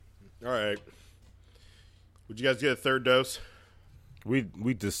All right. Would you guys get a third dose? We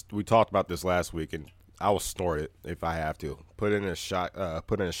talked about this last week, and I will snort it if I have to. Put it in a shot.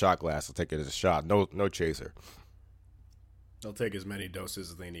 Put it in a shot glass. I'll take it as a shot. No chaser. I'll take as many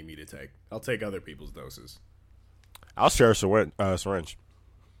doses as they need me to take. I'll take other people's doses. I'll share a syringe.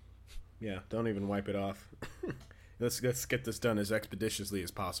 Yeah, don't even wipe it off. Let's get this done as expeditiously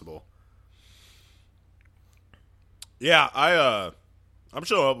as possible. Yeah, I'm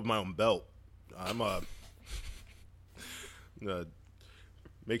showing up with my own belt. I'm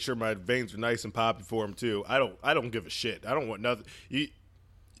make sure my veins are nice and poppy for him too. I don't give a shit. I don't want nothing.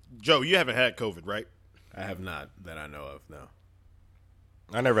 Joe, you haven't had COVID, right? I have not, that I know of. No.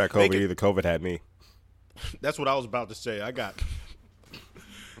 I never had COVID either. COVID had me. That's what I was about to say. I got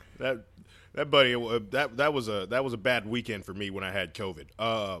that buddy. That was a bad weekend for me when I had COVID.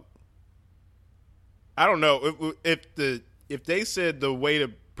 I don't know if they said the way to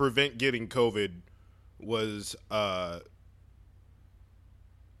prevent getting COVID was I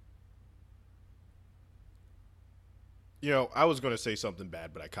was going to say something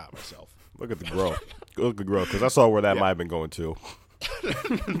bad, but I caught myself. Look at the growth. Look at the growth, because I saw where that might have been going to.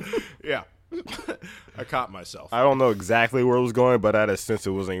 Yeah. I caught myself. I don't know exactly where it was going, but I had a sense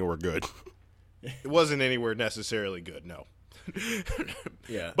it wasn't anywhere good. It wasn't anywhere necessarily good, no.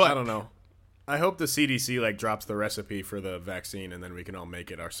 Yeah, but I don't know. I hope the CDC drops the recipe for the vaccine, and then we can all make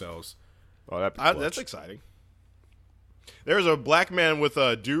it ourselves. Oh, that's exciting. There's a black man with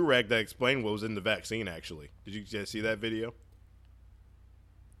a do-rag that explained what was in the vaccine, actually. Did you guys see that video?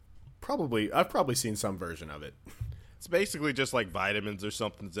 Probably. I've probably seen some version of it. It's basically just like vitamins or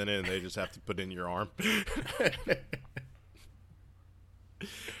something's in it, and they just have to put it in your arm.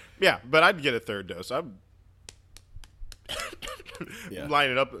 Yeah, but I'd get a third dose. I'm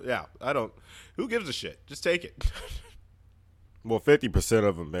lining up. Yeah, I don't. Who gives a shit? Just take it. Well, 50%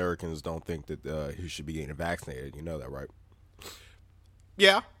 of Americans don't think that he should be getting vaccinated. You know that, right?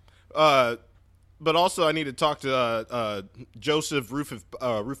 Yeah. But also I need to talk to Joseph Rufus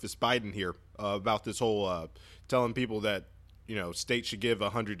Biden here about this whole telling people that, states should give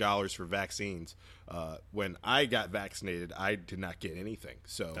 $100 for vaccines. When I got vaccinated, I did not get anything.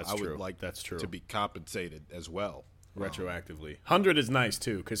 So I would like to be compensated as well. Retroactively. 100 is nice,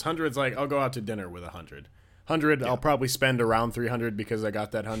 too, because 100's I'll go out to dinner with 100. 100, yeah. I'll probably spend around 300 because I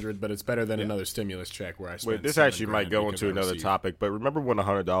got that 100, but it's better than another stimulus check where I spent. Wait, this actually might go into another topic, but remember when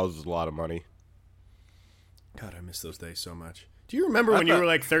 $100 was a lot of money? God, I miss those days so much. Do you remember when you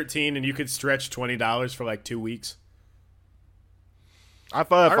were 13 and you could stretch $20 for 2 weeks? I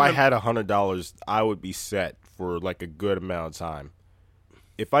thought if I had $100, I would be set for a good amount of time.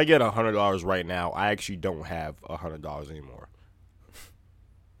 If I get $100 right now, I actually don't have $100 anymore.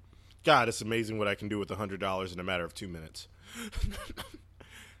 God, it's amazing what I can do with $100 in a matter of 2 minutes.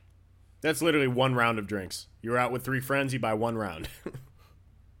 That's literally one round of drinks. You're out with 3 friends, you buy 1 round.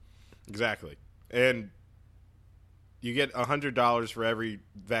 Exactly. And you get $100 for every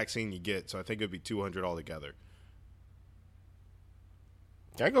vaccine you get, so I think it would be $200 altogether.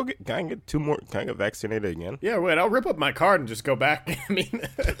 Can I get 2 more? Can I get vaccinated again? Yeah, wait, I'll rip up my card and just go back. I mean,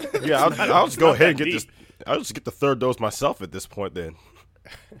 yeah, I'll just go ahead and get this. I'll just get the third dose myself at this point then.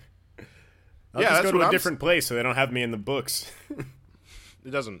 I'll just go to a different place so they don't have me in the books. It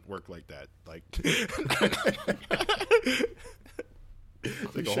doesn't work like that.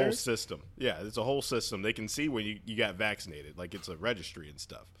 It's a whole system. Yeah, it's a whole system. They can see when you got vaccinated. It's a registry and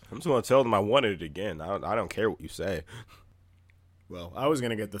stuff. I'm just going to tell them I wanted it again. I don't care what you say. Well, I was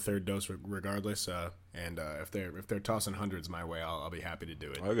going to get the third dose regardless, and if they're tossing hundreds my way, I'll be happy to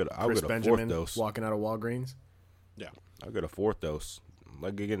do it. I'll get a fourth dose. Walking out of Walgreens? Yeah. I'll get a 4th dose.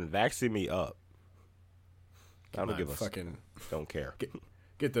 Again, vaccine me up. I don't give a fucking. Don't care.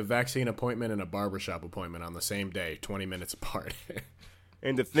 Get the vaccine appointment and a barbershop appointment on the same day, 20 minutes apart.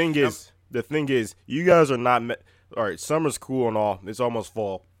 And the thing is, you guys are not. All right, summer's cool and all. It's almost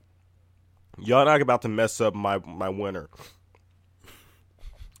fall. Y'all not about to mess up my winter.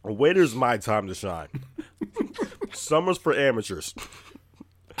 Winter's my time to shine. Summer's for amateurs.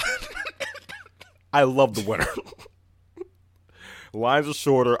 I love the winter. Lines are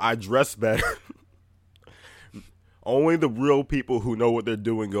shorter. I dress better. Only the real people who know what they're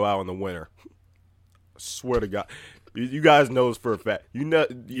doing go out in the winter. I swear to God. You guys know this for a fact. You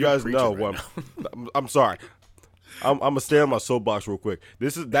guys know what I'm sorry. I'm going to stay on my soapbox real quick.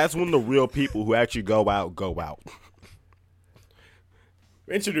 That's when the real people who actually go out go out.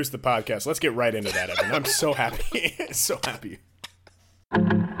 Introduce the podcast. Let's get right into that, Evan. I'm so happy. So happy.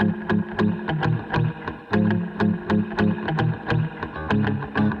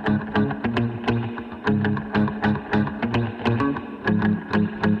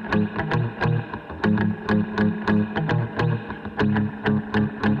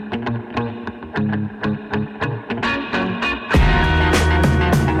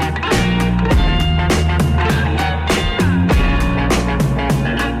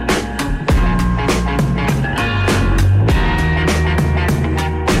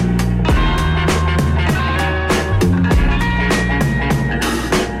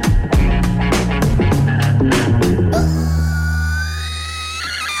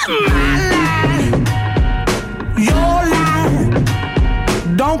 My line, your line,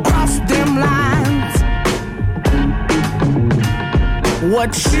 don't cross them lines.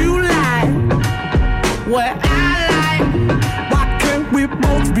 What you like, what I like, why can't we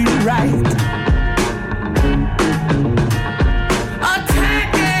both be right?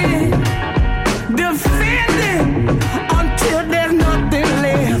 Attacking, defending, until there's nothing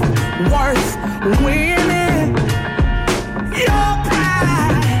left worth winning. Your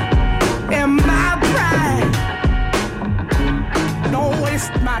pride and my pride, don't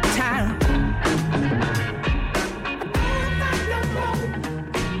waste my time.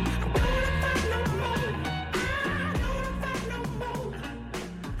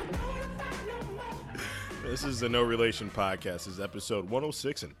 This is the No Relation Podcast. This is episode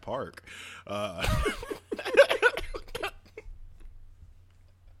 106 in Park. All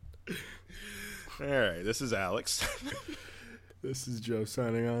right, this is Alex. This is Joe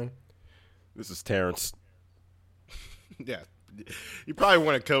signing on. This is Terrence. Yeah, you probably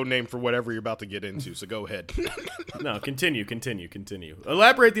want a code name for whatever you're about to get into, so go ahead. No, continue.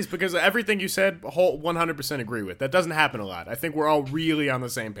 Elaborate these, because everything you said, 100% agree with. That doesn't happen a lot. I think we're all really on the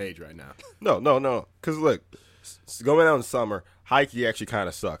same page right now. No. Because look, going out in summer, hikey actually kind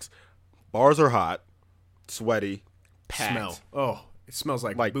of sucks. Bars are hot, sweaty, packed. Smell. Oh, it smells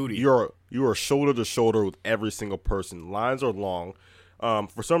like booty. You are shoulder to shoulder with every single person. Lines are long.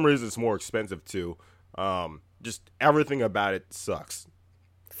 For some reason, it's more expensive too. Just everything about it sucks.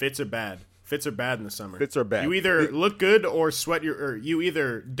 Fits are bad. Fits are bad in the summer. Fits are bad. You either look good or you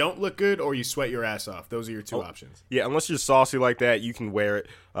either don't look good or you sweat your ass off. Those are your two options. Yeah, unless you're saucy like that, you can wear it.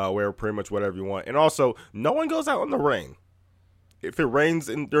 Wear pretty much whatever you want. And also, no one goes out in the rain. If it rains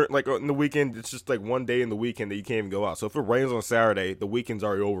in the weekend, it's just like one day in the weekend that you can't even go out. So if it rains on Saturday, the weekend's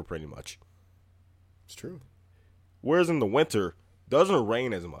already over pretty much. It's true. Whereas in the winter, doesn't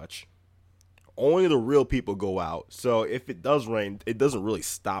rain as much. Only the real people go out. So if it does rain, it doesn't really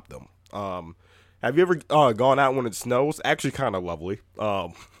stop them. Have you ever gone out when it snows? Actually, kind of lovely.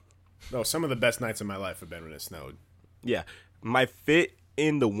 No, some of the best nights of my life have been when it snowed. Yeah, my fit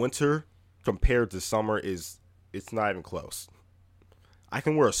in the winter compared to summer it's not even close. I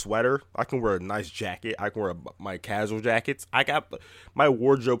can wear a sweater. I can wear a nice jacket. I can wear my casual jackets. I got my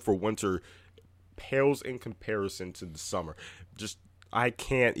wardrobe for winter pales in comparison to the summer. Just I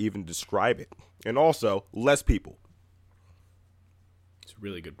can't even describe it. And also, less people. It's a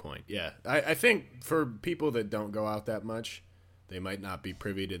really good point. Yeah. I think for people that don't go out that much, they might not be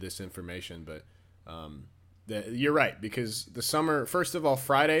privy to this information, but you're right, because the summer, first of all,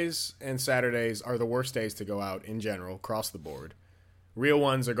 Fridays and Saturdays are the worst days to go out in general, across the board. Real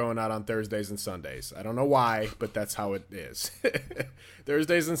ones are going out on Thursdays and Sundays. I don't know why, but that's how it is.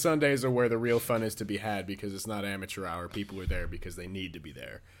 Thursdays and Sundays are where the real fun is to be had, because it's not amateur hour. People are there because they need to be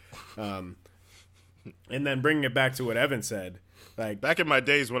there. And then bringing it back to what Evan said, like back in my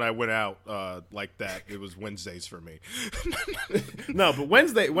days when I went out like that, it was Wednesdays for me. No, but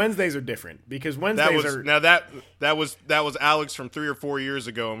Wednesdays are different, because Wednesdays are now that was Alex from 3 or 4 years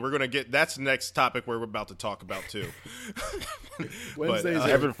ago, and we're gonna get that's the next topic we're about to talk about too. Wednesdays. But,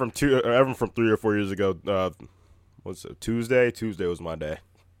 Evan from 3 or 4 years ago. What's it? Tuesday? Tuesday was my day.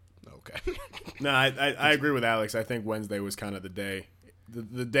 Okay. No, I agree with Alex. I think Wednesday was kind of the day.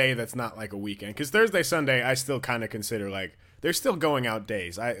 The day that's not like a weekend, because Thursday, Sunday, I still kind of consider like they're still going out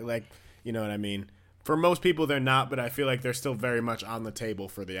days. I like, you know what I mean. For most people, they're not, but I feel like they're still very much on the table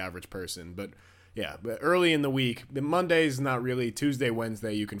for the average person. But yeah, but early in the week, the Monday's not really. Tuesday,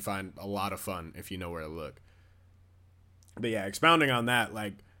 Wednesday, you can find a lot of fun if you know where to look. But yeah, expounding on that,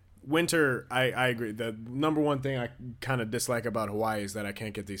 like winter, I agree. The number one thing I kind of dislike about Hawaii is that I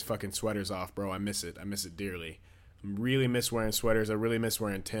can't get these fucking sweaters off, bro. I miss it. I miss it dearly. Really miss wearing sweaters. I really miss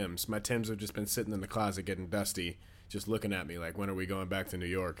wearing Timbs. My Timbs have just been sitting in the closet getting dusty, just looking at me like, when are we going back to New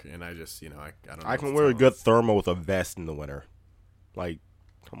York? And I just, I don't know. I can wear a good thermal with a vest in the winter. Like,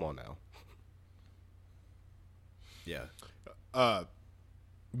 come on now. Yeah.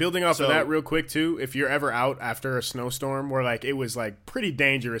 Building off of that real quick, too, if you're ever out after a snowstorm where, like, it was, like, pretty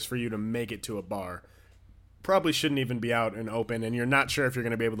dangerous for you to make it to a bar, probably shouldn't even be out and open, and you're not sure if you're going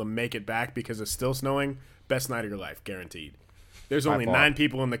to be able to make it back because it's still snowing, best night of your life, guaranteed. There's only 9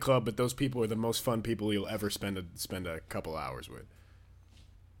 people in the club, but those people are the most fun people you'll ever spend a couple hours with.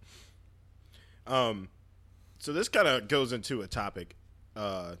 So this kind of goes into a topic,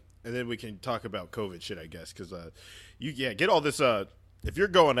 and then we can talk about COVID shit, I guess, because get all this. If you're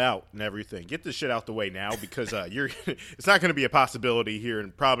going out and everything, get this shit out the way now, because it's not going to be a possibility here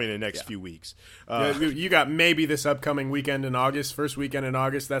and probably in the next few weeks. You got maybe this upcoming weekend in August, first weekend in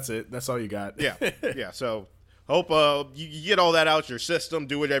August. That's it. That's all you got. Yeah. So Hope you get all that out your system.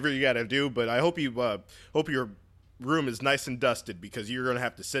 Do whatever you got to do. But I hope hope your room is nice and dusted because you're gonna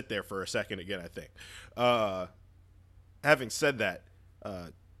have to sit there for a second again. I think. Having said that,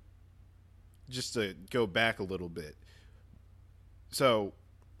 just to go back a little bit, so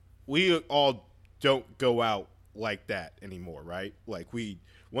we all don't go out like that anymore, right? Like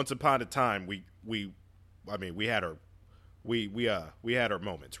once upon a time, we had our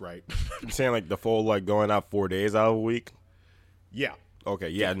moments, right? You saying like the full like going out 4 days out of a week? Yeah. Okay.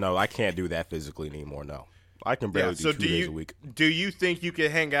 Yeah. No, I can't do that physically anymore. No, I can barely do 2 days a week. Do you think you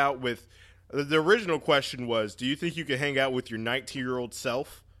could hang out with? The original question was, do you think you could hang out with your 19-year-old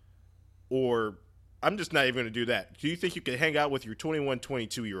self, or I'm just not even going to do that. Do you think you could hang out with your 21,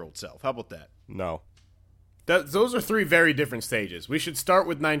 22-year-old self? How about that? No. Those are 3 very different stages. We should start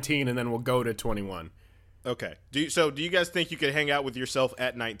with 19 and then we'll go to 21. Okay. Do you guys think you could hang out with yourself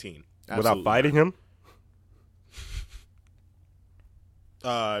at 19? Without fighting him?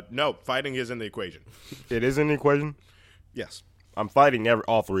 No, fighting is in the equation. It is in the equation? Yes. I'm fighting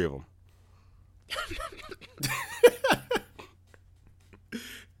all 3 of them.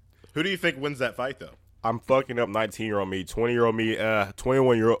 Who do you think wins that fight, though? I'm fucking up 19-year-old me. 20-year-old me,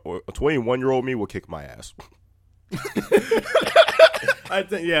 21-year-old me will kick my ass. I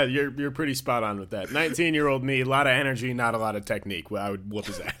think you're pretty spot on with that. 19-year-old me, a lot of energy, not a lot of technique. Well, I would whoop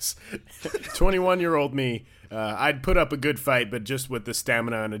his ass. 21-year-old me, I'd put up a good fight, but just with the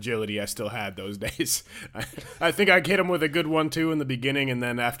stamina and agility I still had those days. I think I'd hit him with a good 1-2 in the beginning, and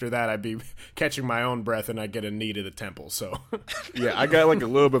then after that I'd be catching my own breath and I'd get a knee to the temple. So yeah, I got like a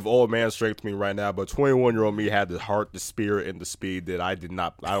little bit of old man strength to me right now, but 21-year-old me had the heart, the spirit, and the speed that I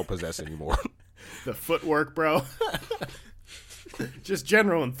don't possess anymore. The footwork, bro. Just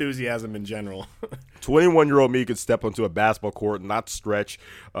general enthusiasm in general. 21-year-old me could step onto a basketball court, not stretch,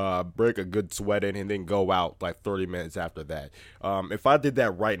 break a good sweat in, and then go out like 30 minutes after that. If I did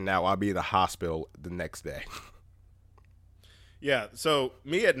that right now, I'd be in the hospital the next day. Yeah, so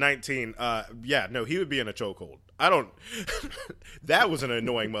me at 19, he would be in a chokehold. That was an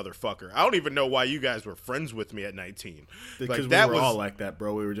annoying motherfucker. I don't even know why you guys were friends with me at 19. Because we were all like that,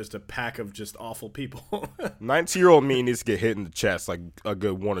 bro. We were just a pack of just awful people. 19-year-old me needs to get hit in the chest like a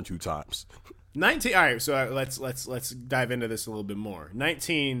good 1 or 2 times. 19. All right, so let's dive into this a little bit more.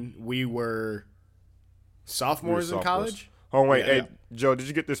 19, we were sophomores in college. Oh wait, hey Joe, did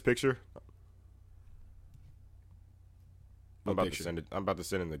you get this picture? I'm about to send it. I'm about to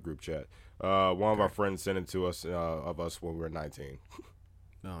send it in the group chat. One of our friends sent it to us of us when we were 19.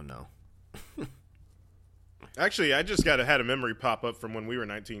 Oh no. Actually, I just had a memory pop up from when we were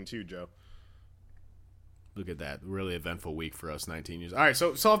 19 too, Joe. Look at that. Really eventful week for us, 19 years. All right,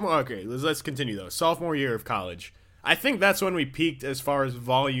 so sophomore. Okay, let's continue though. Sophomore year of college. I think that's when we peaked as far as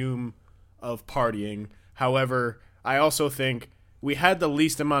volume of partying. However, I also think we had the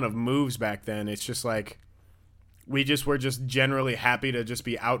least amount of moves back then. It's just like we were just generally happy to just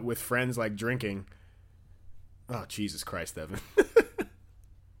be out with friends, like drinking. Oh, Jesus Christ, Evan.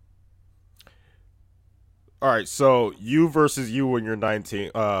 All right, so you versus you when you're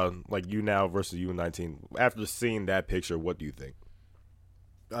 19, like you now versus you in 19. After seeing that picture, what do you think?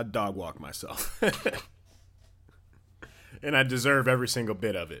 I'd dog walk myself. And I deserve every single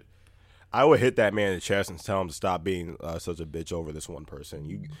bit of it. I would hit that man in the chest and tell him to stop being such a bitch over this one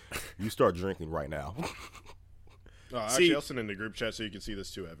person. You start drinking right now. Actually, I'll send in the group chat so you can see this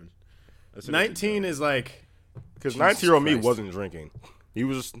too, Evan. 19 is like... Because 19-year-old me wasn't drinking. He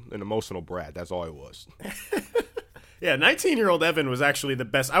was just an emotional brat. That's all he was. Yeah, 19-year-old Evan was actually the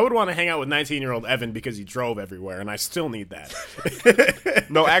best. I would want to hang out with 19-year-old Evan because he drove everywhere, and I still need that.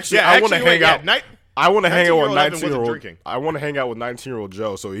 No, actually, I want to hang out. I want to hang out with 19-year-old. I want to hang out with 19-year-old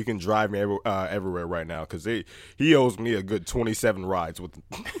Joe so he can drive me everywhere right now because he owes me a good 27 rides with.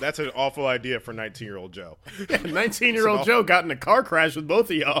 That's an awful idea for 19-year-old Joe. Yeah, 19-year-old Joe got in a car crash with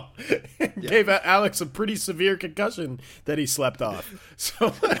both of y'all. Gave Alex a pretty severe concussion that he slept off.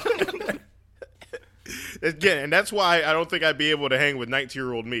 So again, and that's why I don't think I'd be able to hang with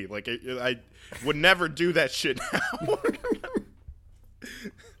 19-year-old me. Like I would never do that shit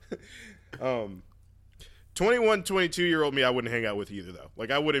now. 21, 22-year-old me, I wouldn't hang out with either, though. Like,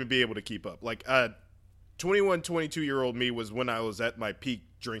 I wouldn't be able to keep up. Like, 21, 22-year-old me was when I was at my peak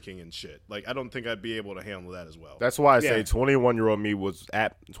drinking and shit. Like, I don't think I'd be able to handle that as well. That's why I say 21-year-old me was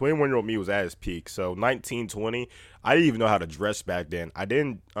at his peak. So 19, 20, I didn't even know how to dress back then. I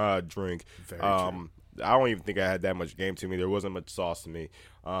didn't drink. Very true. I don't even think I had that much game to me. There wasn't much sauce to me.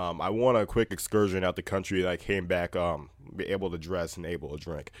 I won a quick excursion out the country, and I came back be able to dress and able to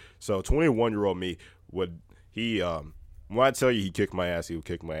drink. So 21-year-old me would when I tell you he kicked my ass, he would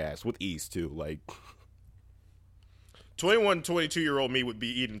kick my ass with ease too. Like 21, 22-year-old me would be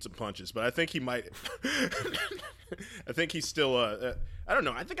eating some punches, but I think he might. I think he's still. I don't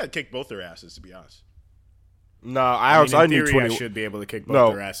know. I think I'd kick both their asses, to be honest. No, I in knew theory, 20. I should be able to kick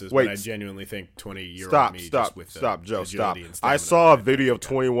both their asses, wait. but I genuinely think 20-year-old Stop, me stop, just with stop, the Joe, stop. agility and I stamina saw a that video of got.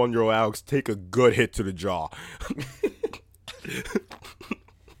 21-year-old Alex take a good hit to the jaw.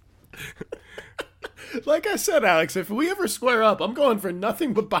 Like I said, Alex, if we ever square up, I'm going for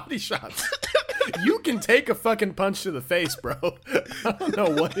nothing but body shots. You can take a fucking punch to the face, bro. I don't know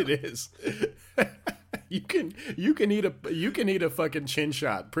what it is. You can eat a fucking chin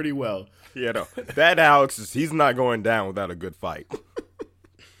shot pretty well. Yeah, no, that Alex he's not going down without a good fight.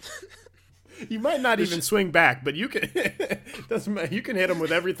 You might not even swing back, but you can. Doesn't matter. You can hit him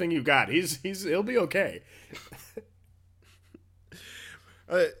with everything you got. He'll be okay.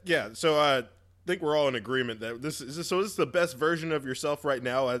 Yeah. So I think we're all in agreement that this is the best version of yourself right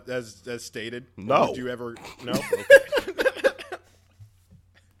now, as stated. No. Would you ever? No. Okay.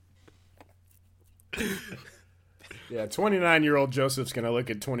 Yeah, 29-year-old Joseph's gonna look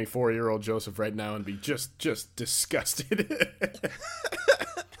at 24-year-old Joseph right now and be just disgusted.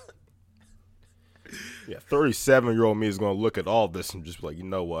 Yeah, 37-year-old me is going to look at all this and just be like, you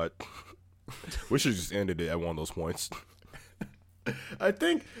know what? We should just ended it at one of those points. I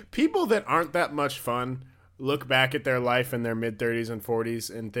think people that aren't that much fun look back at their life in their mid-30s and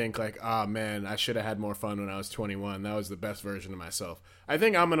 40s and think like, oh, man, I should have had more fun when I was 21. That was the best version of myself. I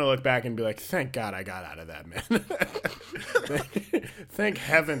think I'm going to look back and be like, thank God I got out of that, man. Thank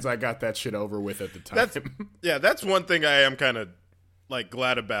heavens I got that shit over with at the time. That's one thing I am kind of like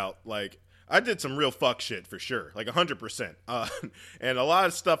glad about. Like, I did some real fuck shit for sure, like 100%. And a lot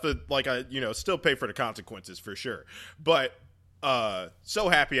of stuff that like I still pay for the consequences for sure. But so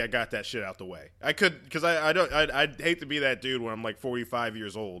happy I got that shit out the way. I could, because I'd hate to be that dude when I'm like 45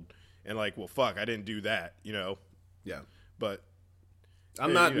 years old and like, well, fuck, I didn't do that, Yeah. But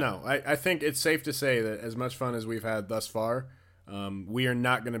I'm not. No, I think it's safe to say that as much fun as we've had thus far, we are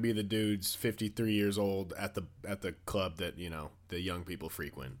not going to be the dudes 53 years old at the club that the young people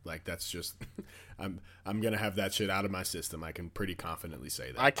frequent. Like that's just, I'm going to have that shit out of my system. I can pretty confidently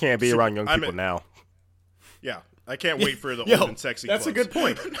say that. I can't be around young people now. Yeah, I can't wait for the old and sexy. That's clubs. a good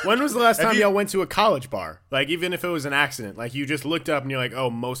point. When was the last time y'all went to a college bar? Like even if it was an accident, like you just looked up and you're like, oh,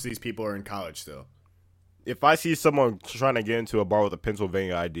 most of these people are in college still. If I see someone trying to get into a bar with a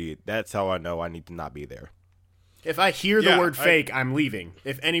Pennsylvania ID, that's how I know I need to not be there. If I hear the word fake, I'm leaving.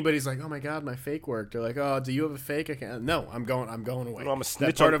 If anybody's like, "Oh my god, my fake worked," they're like, "Oh, do you have a fake?" I can't. No, I'm going away. No, I'm a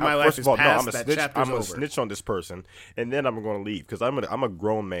snitch. That part of my life is past. I'm over. a snitch on this person, and then I'm going to leave because I'm a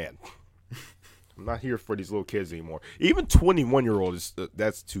grown man. I'm not here for these little kids anymore. Even 21-year-old is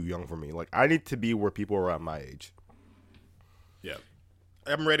that's too young for me. Like I need to be where people are around my age. Yeah.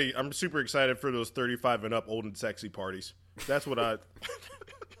 I'm ready. I'm super excited for those 35 and up old and sexy parties. That's what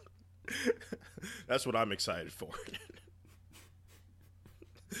that's what I'm excited for.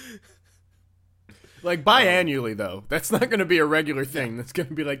 Like biannually though. That's not going to be a regular thing. That's going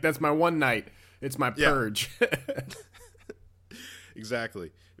to be like, that's my one night. It's my purge.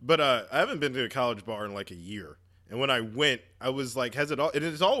 Exactly. But I haven't been to a college bar in like a year. And when I went, I was like, it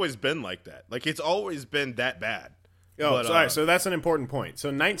has always been like that. Like it's always been that bad. Oh, But, sorry. So that's an important point. So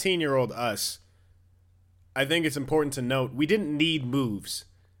 19-year-old us, I think it's important to note, we didn't need moves.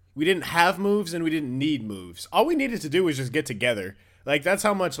 We didn't have moves and we didn't need moves. All we needed to do was just get together. Like, that's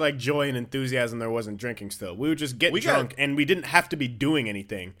how much, like, joy and enthusiasm there was in drinking still. We would just get drunk and we didn't have to be doing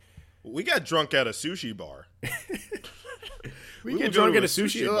anything. We got drunk at a sushi bar. We get drunk at a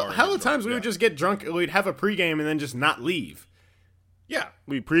sushi sushi bar. Hell of times we would just get drunk. We'd have a pregame and then just not leave. Yeah.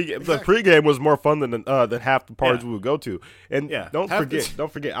 The pregame was more fun than half the parties we would go to. And don't forget. I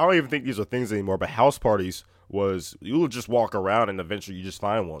don't even think these are things anymore. But house parties you would just walk around and eventually you just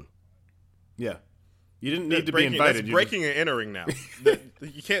find one. Yeah, you didn't need to be invited. That's breaking and entering now.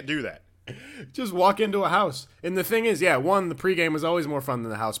 You can't do that. Just walk into a house. And the thing is, one, the pregame was always more fun than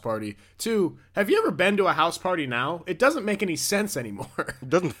the house party. Two, have you ever been to a house party now? It doesn't make any sense anymore. It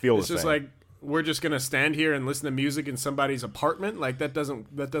doesn't feel the same. It's just like, we're just going to stand here and listen to music in somebody's apartment? Like, that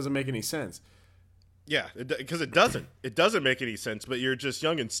doesn't make any sense. Yeah, because it doesn't. It doesn't make any sense, but you're just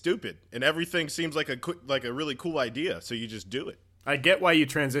young and stupid. And everything seems like a really cool idea, so you just do it. I get why you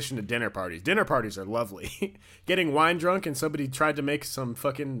transition to dinner parties. Dinner parties are lovely. Getting wine drunk and somebody tried to make some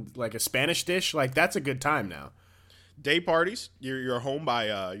fucking, like, a Spanish dish, like, that's a good time now. Day parties, you're home by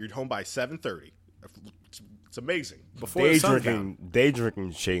 7:30. It's amazing. Before the sun's down. Day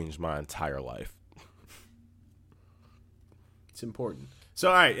drinking changed my entire life. It's important. So,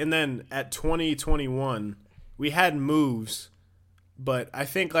 all right, and then at 2021, we had moves, But I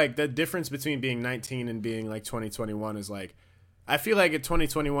think like the difference between being 19 and being like 2021 is like, I feel like at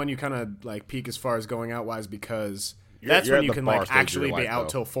 2021 you kind of like peak as far as going out wise because that's you're when at you the can bar like stage of actually your be life, out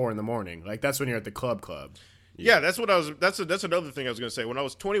though. till 4 a.m. Like that's when you're at the club. Yeah, that's what I was. That's another thing I was going to say. When I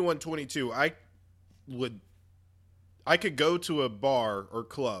was 21, 22, I could go to a bar or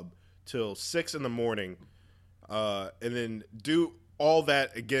club till 6 a.m. And then do all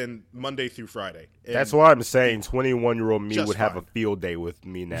that again Monday through Friday. And That's why I'm saying 21-year-old me Just would have fine. a field day with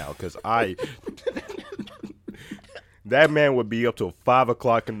me now because that man would be up till 5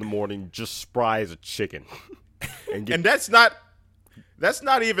 o'clock in the morning just spry as a chicken. And that's not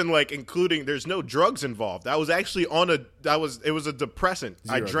even like including. There's no drugs involved. I was actually it was a depressant.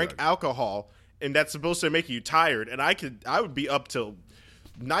 I Zero drank drugs. alcohol, and that's supposed to make you tired. And I would be up till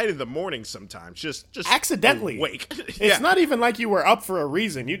 9 a.m. sometimes, just Accidentally. awake. It's not even like you were up for a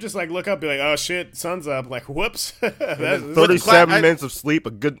reason. You just like look up, be like, "Oh shit, sun's up!" Like, whoops. That's- 37 minutes of sleep,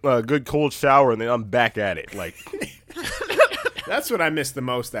 a good cold shower, and then I'm back at it. Like, That's what I miss the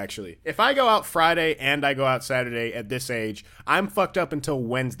most, actually. If I go out Friday and I go out Saturday at this age, I'm fucked up until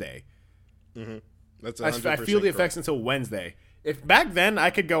Wednesday. That's I feel the effects until Wednesday. If back then I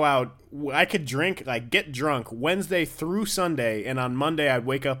could go out, I could drink, like get drunk Wednesday through Sunday, and on Monday I'd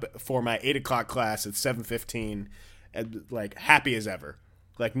wake up for my 8 o'clock class at 7:15, and like happy as ever,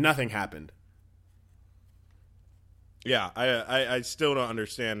 like nothing happened. Yeah, I still don't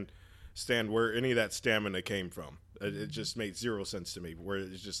understand where any of that stamina came from. It just made zero sense to me. Where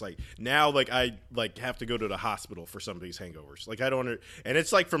it's just like now, like I like have to go to the hospital for some of these hangovers. Like I don't, and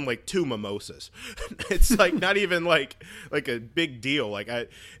it's like from like 2 mimosas. It's like not even like a big deal. Like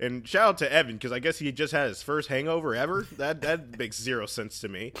and shout out to Evan because I guess he just had his first hangover ever. That makes zero sense to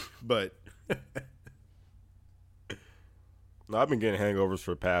me. But no, I've been getting hangovers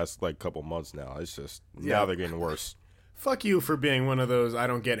for the past like couple months now. It's just now they're getting worse. Fuck you for being one of those I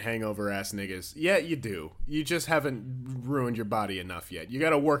don't get hangover ass niggas. Yeah, you do. You just haven't ruined your body enough yet. You got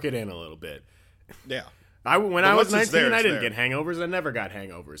to work it in a little bit. yeah, When I was once it's 19, there, I it's didn't there. get hangovers. I never got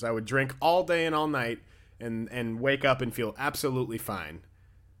hangovers. I would drink all day and all night and wake up and feel absolutely fine.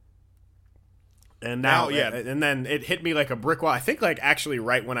 And now, and then it hit me like a brick wall. I think like actually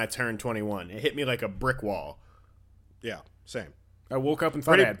right when I turned 21, it hit me like a brick wall. yeah, same. I woke up and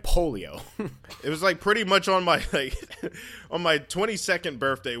thought I had polio. It was like pretty much on my on my 22nd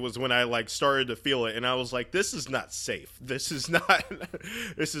birthday was when I like started to feel it, and I was like, "This is not safe. This is not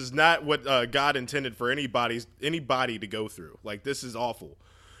what God intended for anybody to go through. Like this is awful."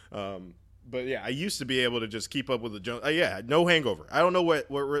 But yeah, I used to be able to just keep up with the junk. No hangover. I don't know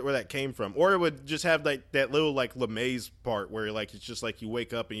where that came from, or it would just have like that little like LeMay's part where like it's just like you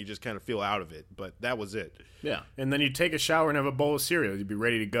wake up and you just kind of feel out of it. But that was it. Yeah. And then you take a shower and have a bowl of cereal. You'd be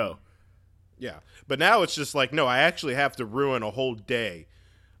ready to go. Yeah, but now it's just like, no, I actually have to ruin a whole day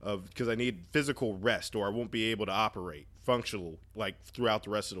because I need physical rest, or I won't be able to operate functional like throughout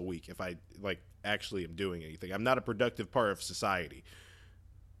the rest of the week if I like actually am doing anything. I'm not a productive part of society.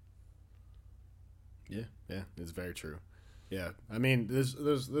 Yeah, it's very true. Yeah, I mean, those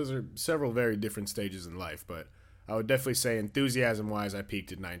are several very different stages in life, but I would definitely say enthusiasm-wise, I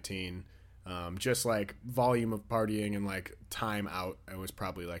peaked at 19. Just like volume of partying and like time out, I was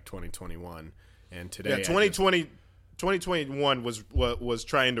probably like 2021. And today, Yeah, 2021 was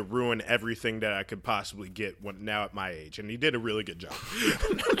trying to ruin everything that I could possibly get now at my age, and he did a really good job.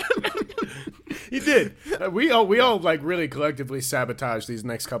 He did. We all like really collectively sabotaged these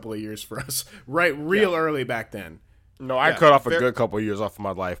next couple of years for us, real early back then. No, I cut off a good couple of years off of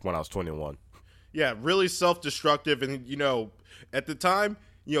my life when I was 21. Yeah, really self-destructive, and at the time,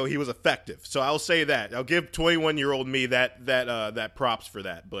 he was effective. So I'll say that. I'll give 21-year-old me that props for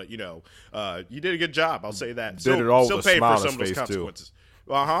that. But you did a good job. I'll say that. Did it all still with a pay smile for on some his of those face, too.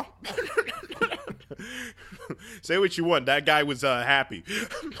 consequences. Say what you want. That guy was happy.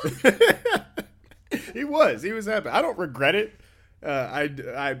 He was happy. I don't regret it.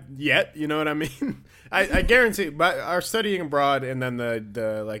 I yet, you know what I mean? I guarantee by our studying abroad and then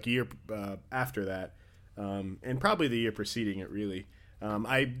the like year after that, and probably the year preceding it really.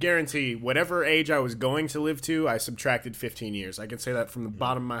 I guarantee whatever age I was going to live to, I subtracted 15 years. I can say that from the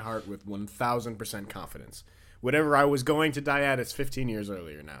bottom of my heart with 1,000% confidence. Whatever I was going to die at, it's 15 years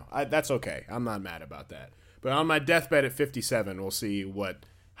earlier now. That's okay. I'm not mad about that. But on my deathbed at 57, we'll see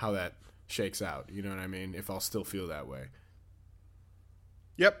how that shakes out. You know what I mean? If I'll still feel that way.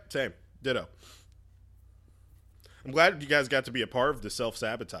 Yep, same. Ditto. I'm glad you guys got to be a part of the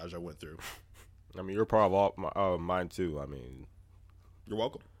self-sabotage I went through. I mean, you're part of mine too. I mean, You're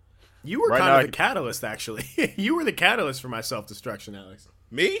welcome. You were Right kind now, of the catalyst, actually. You were the catalyst for my self-destruction, Alex.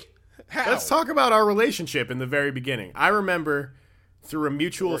 Me? How? Let's talk about our relationship in the very beginning. I remember Through a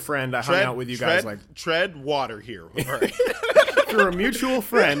mutual friend, I hung out with you guys tread water here. All right. Through a mutual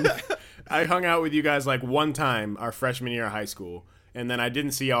friend, I hung out with you guys like one time our freshman year of high school, and then I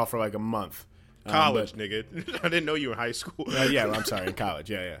didn't see y'all for like a month. College, nigga. I didn't know you were in high school. Yeah, I'm sorry, in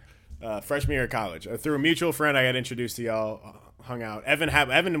college. Yeah. Freshman year of college. Through a mutual friend, I got introduced to y'all, hung out.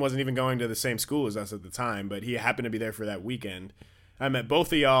 Evan wasn't even going to the same school as us at the time, but he happened to be there for that weekend. I met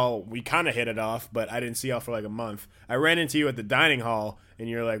both of y'all. We kind of hit it off, but I didn't see y'all for like a month. I ran into you at the dining hall, and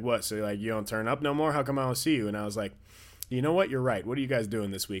you're like, what? So like, you don't turn up no more? How come I don't see you? And I was like, you know what? You're right. What are you guys doing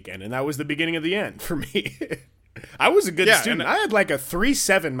this weekend? And that was the beginning of the end for me. I was a good student. I had like a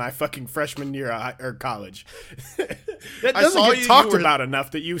 3.7 my fucking freshman year or college. That doesn't get talked about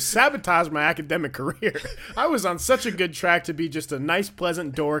enough that you sabotaged my academic career. I was on such a good track to be just a nice,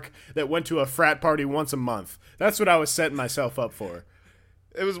 pleasant dork that went to a frat party once a month. That's what I was setting myself up for.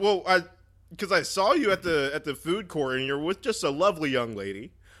 It was because I saw you at the food court and you're with just a lovely young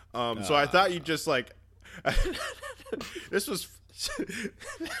lady. So I thought you just like this was.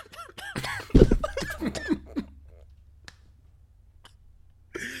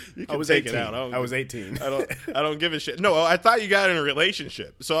 I was 18. I was 18. I don't give a shit. No, I thought you got in a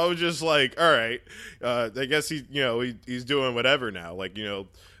relationship, so I was just like, all right. I guess he's doing whatever now, like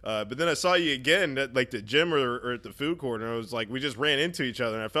But then I saw you again at like the gym or at the food court, and I was like, we just ran into each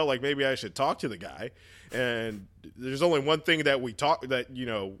other, and I felt like maybe I should talk to the guy. And there's only one thing that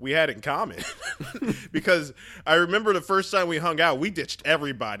we had in common, because I remember the first time we hung out, we ditched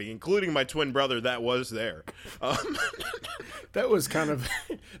everybody, including my twin brother that was there. That was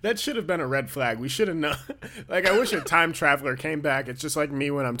that should have been a red flag. We should have known. Like, I wish a time traveler came back. It's just like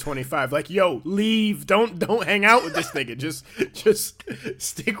me when I'm 25. Like, yo, leave. Don't hang out with this nigga. Just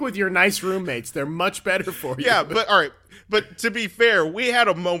stick with your nice roommates. They're much better for you. Yeah, but all right. But to be fair, we had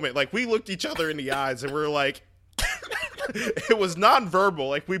a moment. Like, we looked each other in the eyes and we were like, it was nonverbal.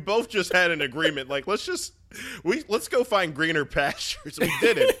 Like, we both just had an agreement. Like, let's go find greener pastures. We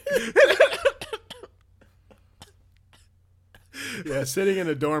did it. Yeah, sitting in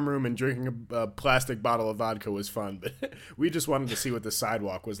a dorm room and drinking a plastic bottle of vodka was fun, but we just wanted to see what the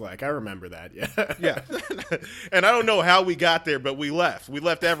sidewalk was like. I remember that, yeah. Yeah. And I don't know how we got there, but we left. We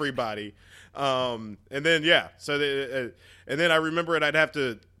left everybody. And then, yeah. And then I remember I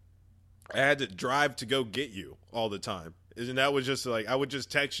had to drive to go get you all the time. And that was just like, I would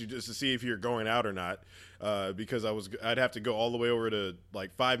just text you just to see if you're going out or not. Because I'd have to go all the way over to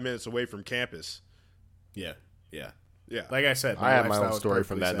like 5 minutes away from campus. Yeah. Yeah. Like I said, I have my own story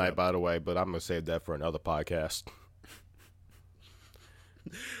from that night, by the way, but I'm going to save that for another podcast.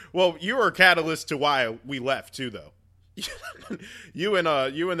 Well, you were a catalyst to why we left too, though. you and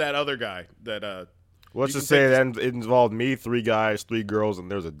that other guy that let's just say that it involved me, 3 guys, 3 girls, and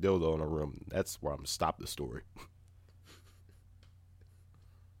there's a dildo in a room. That's where I'm going to stop the story.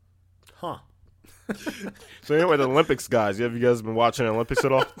 Huh. So anyway, the Olympics, guys. Have you guys been watching the Olympics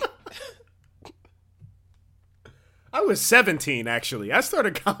at all? I was 17, actually. I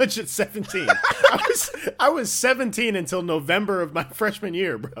started college at 17. I was 17 until November of my freshman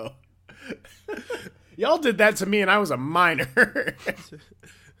year, bro. Y'all did that to me, and I was a minor.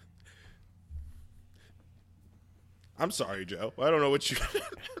 I'm sorry, Joe. I don't know what you...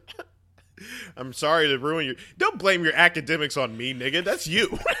 I'm sorry to ruin your... Don't blame your academics on me, nigga. That's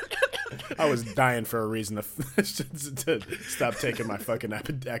you. I was dying for a reason to stop taking my fucking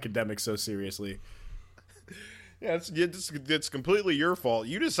academics so seriously. Yeah, it's completely your fault.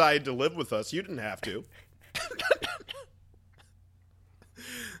 You decided to live with us. You didn't have to.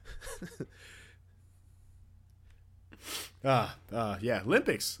 Yeah,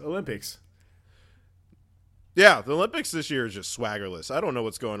 Olympics. Yeah, the Olympics this year is just swaggerless. I don't know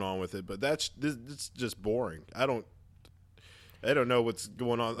what's going on with it, but it's just boring. I don't know what's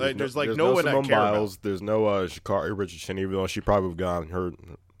going on. There's no one I care about. There's no Sha'Carri Richardson, even though she probably would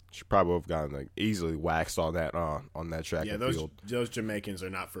have gotten like easily waxed on that track and field. Those Jamaicans are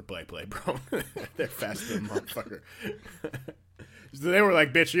not for play, bro. They're faster than motherfucker. So they were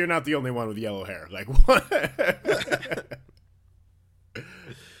like, "Bitch, you're not the only one with yellow hair." Like, what?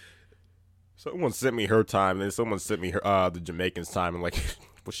 Someone sent me her time, and then someone sent me the Jamaicans' time, and like,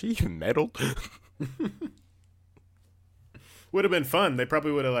 was she even medaled? Would have been fun. They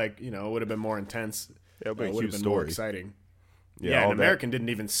probably would have would have been more intense. Yeah, it would have been more exciting. Yeah, an American didn't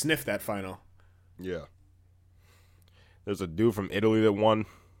even sniff that final. Yeah. There's a dude from Italy that won.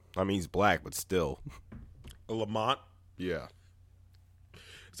 I mean, he's black, but still. Lamont? Yeah.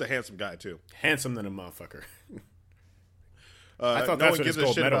 He's a handsome guy, too. Handsome than a motherfucker. I thought that's what his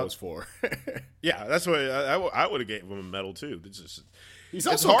gold medal was for. Yeah, that's what I would have gave him a medal, too. He's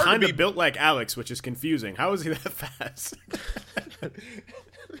also kind of built like Alex, which is confusing. How is he that fast?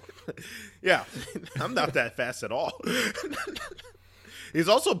 Yeah, I'm not that fast at all. He's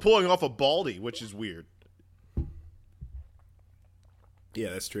also pulling off a Baldy, which is weird. Yeah,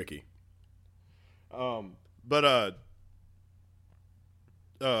 that's tricky. But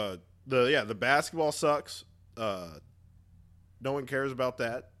the basketball sucks. No one cares about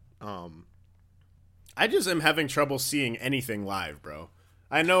that. I just am having trouble seeing anything live, bro.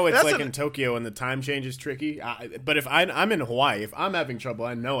 I know it's in Tokyo and the time change is tricky, but if I'm in Hawaii, if I'm having trouble,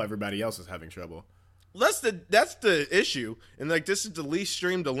 I know everybody else is having trouble. That's the issue, and like this is the least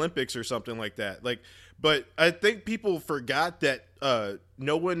streamed Olympics or something like that. Like, but I think people forgot that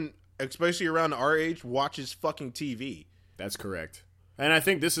no one, especially around our age, watches fucking TV. That's correct, and I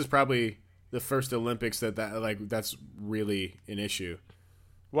think this is probably the first Olympics that's really an issue.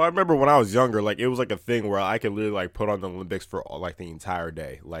 Well, I remember when I was younger, like, it was like a thing where I could literally like put on the Olympics for like the entire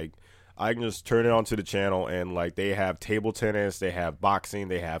day. Like, I can just turn it onto the channel and like they have table tennis, they have boxing,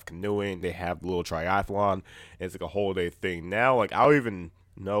 they have canoeing, they have the little triathlon. It's like a whole day thing. Now, like, I don't even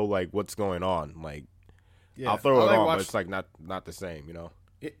know like what's going on. Like, I'll throw it on, but it's like not the same, you know?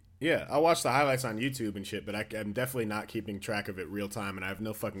 Yeah, I'll watch the highlights on YouTube and shit, but I'm definitely not keeping track of it real time, and I have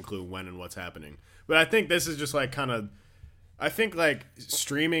no fucking clue when and what's happening. But I think this is just like kind of... I think like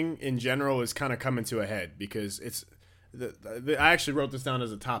streaming in general is kind of coming to a head because it's I actually wrote this down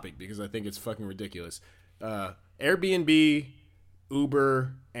as a topic because I think it's fucking ridiculous. Airbnb,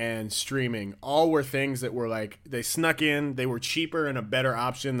 Uber, and streaming all were things that were like they snuck in. They were cheaper and a better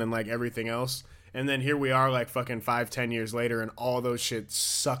option than like everything else. And then here we are like fucking 5-10 years later and all those shit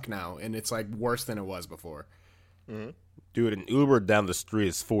suck now and it's like worse than it was before. Mm-hmm. Dude, an Uber down the street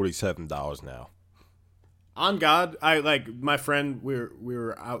is $47 now. On God, I like my friend. We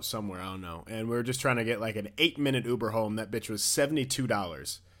were out somewhere, I don't know, and we were just trying to get like an 8-minute Uber home. That bitch was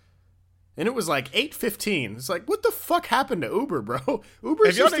 $72, and it was like $8.15. It's like, what the fuck happened to Uber, bro? Uber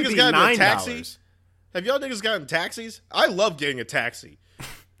used to be $9. Have y'all niggas gotten taxis? I love getting a taxi.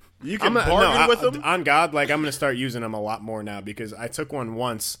 You can bargain with them. On God, like I'm gonna start using them a lot more now because I took one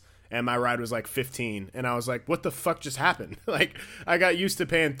once. And my ride was like 15, and I was like, "What the fuck just happened?" Like, I got used to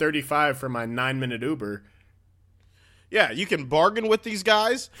paying $35 for my 9-minute Uber. Yeah, you can bargain with these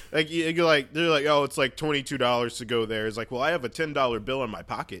guys. Like you're like, they're like, "Oh, it's like $22 to go there." It's like, "Well, I have a $10 bill in my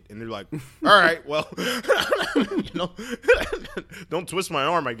pocket," and they're like, "All right, well, you know, don't twist my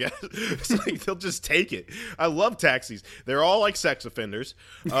arm, I guess." It's like they'll just take it. I love taxis. They're all like sex offenders.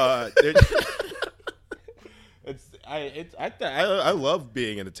 I love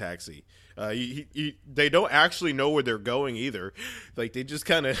being in a taxi. They don't actually know where they're going either. Like they just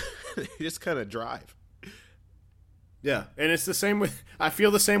kind of drive. Yeah, and it's the same with. I feel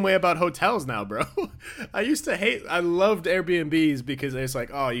the same way about hotels now, bro. I loved Airbnbs because it's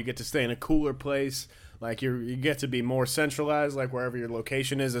like, oh, you get to stay in a cooler place. Like you get to be more centralized. Like wherever your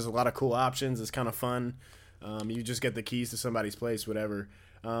location is, there's a lot of cool options. It's kind of fun. You just get the keys to somebody's place, whatever.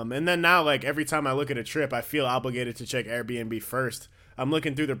 And then now, like, every time I look at a trip, I feel obligated to check Airbnb first. I'm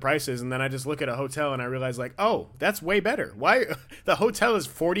looking through the prices, and then I just look at a hotel, and I realize, like, oh, that's way better. Why? The hotel is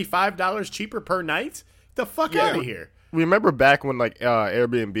 $45 cheaper per night? The fuck out of here. Remember back when, like,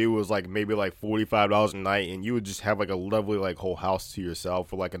 Airbnb was, like, maybe, like, $45 a night, and you would just have, like, a lovely, like, whole house to yourself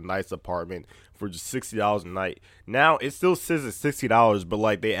for, like, a nice apartment for just $60 a night. Now, it still says it's $60, but,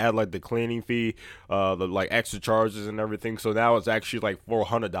 like, they add, like, the cleaning fee, the, like, extra charges and everything, so now it's actually, like,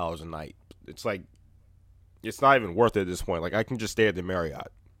 $400 a night. It's, like, it's not even worth it at this point. Like, I can just stay at the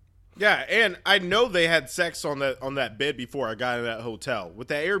Marriott. Yeah, and I know they had sex on that bed before I got in that hotel. With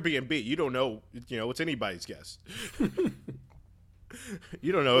that Airbnb, you don't know, it's anybody's guess.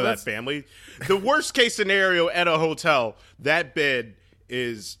 You don't know that family. The worst case scenario at a hotel, that bed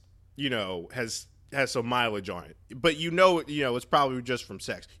is, has some mileage on it. But it's probably just from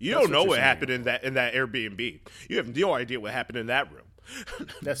sex. You don't know what happened in that Airbnb. You have no idea what happened in that room.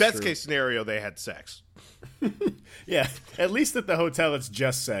 Best case scenario, they had sex. Yeah, at least at the hotel, it's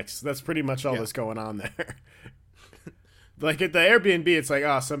just sex. That's pretty much all that's going on there. Like at the Airbnb, it's like,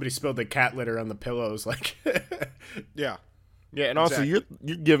 oh, somebody spilled the cat litter on the pillows. Like, yeah, and also you're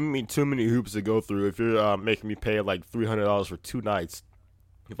giving me too many hoops to go through if you're making me pay like $300 for 2 nights.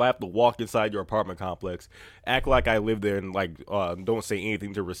 If I have to walk inside your apartment complex, act like I live there, and like don't say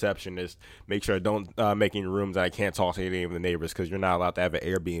anything to the receptionist. Make sure I don't make any rooms, and I can't talk to any of the neighbors because you're not allowed to have an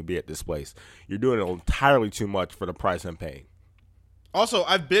Airbnb at this place. You're doing it entirely too much for the price I'm paying. Also,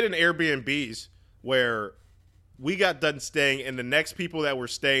 I've been in Airbnbs where we got done staying, and the next people that were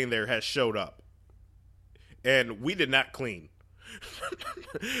staying there has showed up, and we did not clean.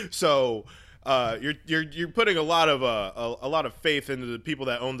 So. You're putting a lot of faith into the people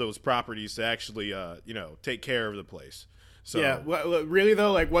that own those properties to actually take care of the place. So Yeah, really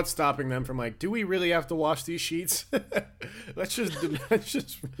though, like, what's stopping them from like, do we really have to wash these sheets? let's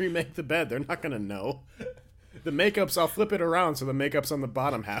just remake the bed. They're not gonna know. The makeup's, I'll flip it around so the makeup's on the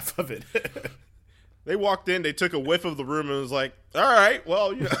bottom half of it. they walked in, they took a whiff of the room, and was like, "All right,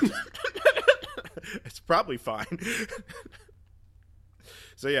 well, it's probably fine."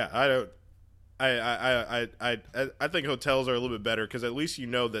 So yeah, I think hotels are a little bit better because at least you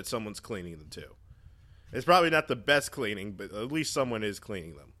know that someone's cleaning them too. It's probably not the best cleaning, but at least someone is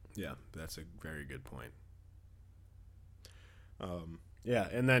cleaning them. Yeah, that's a very good point. Yeah,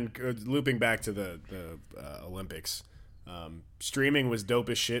 and then looping back to the Olympics, streaming was dope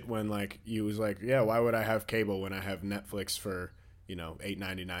as shit when like you was like, yeah, why would I have cable when I have Netflix for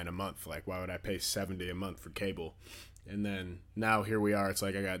 $8.99 a month? Like, why would I pay $70 a month for cable? And then now here we are. It's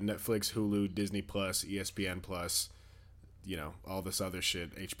like I got Netflix, Hulu, Disney Plus, ESPN Plus, all this other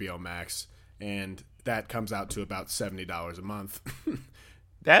shit, HBO Max, and that comes out to about $70 a month.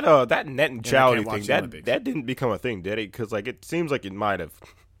 That net neutrality thing, Olympics. that didn't become a thing, did it? Because like it seems like it might have.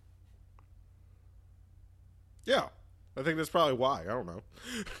 Yeah, I think that's probably why. I don't know.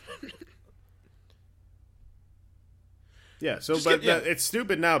 Yeah, so it's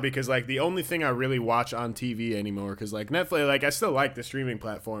stupid now because like the only thing I really watch on TV anymore, because like Netflix, like I still like the streaming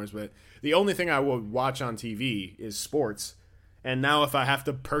platforms, but the only thing I will watch on TV is sports. And now if I have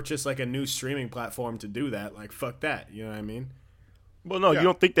to purchase like a new streaming platform to do that, like fuck that, you know what I mean? Well, no, Yeah. you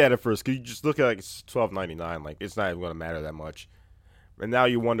don't think that at first because you just look at like it's $12.99, like it's not even going to matter that much. And now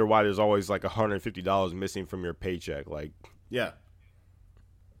you wonder why there's always like $150 missing from your paycheck, like. Yeah.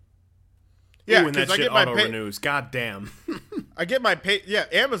 Yeah, Ooh, and that 'cause I shit get my auto pay- renews. God damn. I get my pay. Yeah,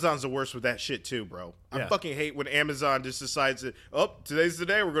 Amazon's the worst with that shit too, bro. I Yeah. fucking hate when Amazon just decides that, today's the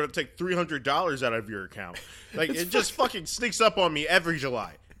day we're going to take $300 out of your account. Like, it just fucking sneaks up on me every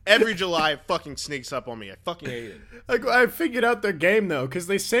July. Every July, it fucking sneaks up on me. I fucking hate it. Like, I figured out their game though, because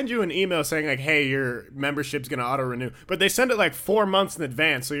they send you an email saying like, "Hey, your membership's gonna auto renew," but they send it like 4 months in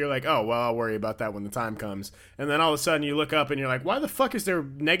advance. So you're like, "Oh, well, I'll worry about that when the time comes." And then all of a sudden, you look up and you're like, "Why the fuck is there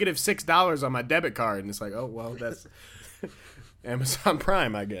negative $6 on my debit card?" And it's like, "Oh, well, that's Amazon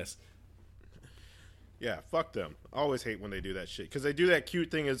Prime, I guess." Yeah, fuck them. I always hate when they do that shit because they do that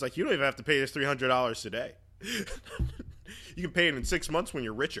cute thing. Is like, you don't even have to pay this $300 today. You can pay it in 6 months when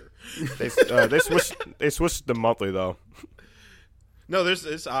you're richer. They switched to monthly though. No,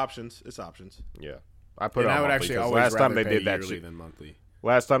 it's options. It's options. Yeah, I put And it on I would monthly actually 'cause always last time rather they pay did that yearly shit. than monthly.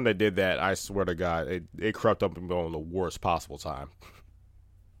 Last time they did that, I swear to God, it crept up and going the worst possible time.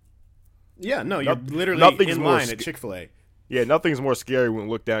 Yeah, no, you're literally nothing's in more line at Chick-fil-A. Yeah, nothing's more scary when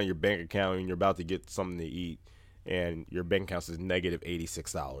you look down at your bank account and you're about to get something to eat, and your bank account says negative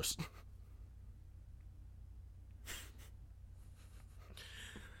 $86.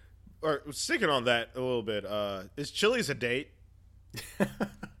 Or sticking on that a little bit, is Chili's a date?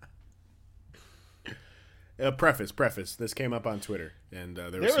 Preface. This came up on Twitter, and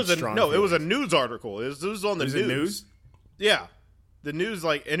there was It was a news article. It was on the Was news. it news? Yeah, the news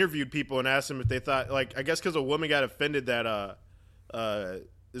like interviewed people and asked them if they thought, like, I guess because a woman got offended that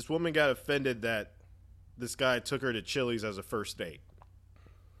this woman got offended that this guy took her to Chili's as a first date.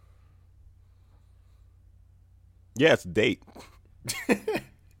 Yeah, it's a date.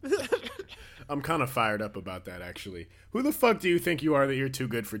 I'm kind of fired up about that, actually. Who the fuck do you think you are that you're too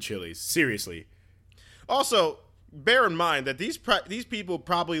good for Chili's? Seriously. Also, bear in mind that these people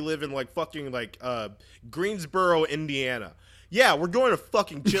probably live in like fucking like Greensboro, Indiana. Yeah, we're going to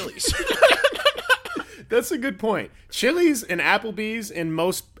fucking Chili's. That's a good point. Chili's and Applebee's in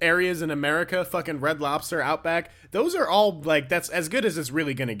most areas in America, fucking Red Lobster, Outback, those are all like, that's as good as it's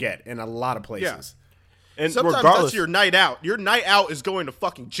really going to get in a lot of places. And Sometimes regardless, that's your night out. Your night out is going to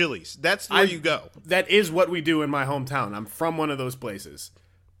fucking Chili's. That's where you go. That is what we do in my hometown. I'm from one of those places.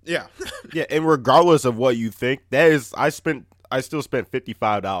 Yeah. yeah, and regardless of what you think, that is, I still spent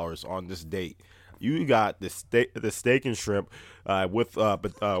 $55 on this date. You got the steak and shrimp with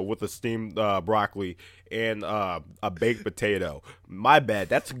a steamed broccoli and a baked potato. My bad.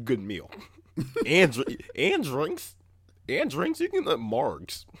 That's a good meal. and drinks. You can get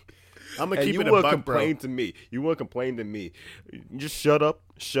margs. I'm gonna And keep you it a will buck, complain bro. to me. You will complain to me. Just shut up,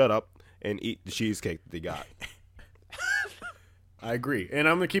 and eat the cheesecake that they got. I agree, and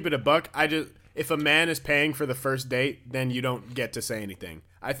I'm gonna keep it a buck. If a man is paying for the first date, then you don't get to say anything.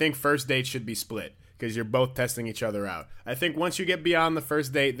 I think first dates should be split because you're both testing each other out. I think once you get beyond the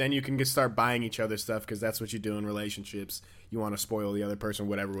first date, then you can start buying each other stuff because that's what you do in relationships. You want to spoil the other person,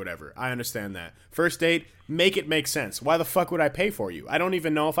 whatever. I understand that. First date, make it make sense. Why the fuck would I pay for you? I don't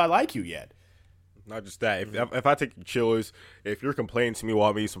even know if I like you yet. Not just that. If I take you to Chili's, if you're complaining to me while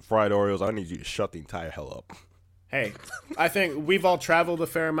I'm eating some fried Oreos, I need you to shut the entire hell up. Hey, I think we've all traveled a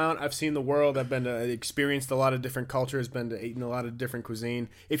fair amount. I've seen the world. I've been experienced a lot of different cultures. Been to eaten a lot of different cuisine.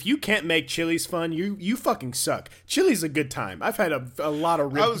 If you can't make Chili's fun, you fucking suck. Chili's a good time. I've had a lot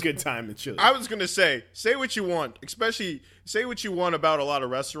of really good time in Chili's. I was gonna say what you want, especially say what you want about a lot of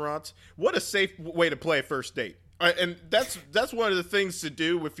restaurants. What a safe way to play a first date. And that's one of the things to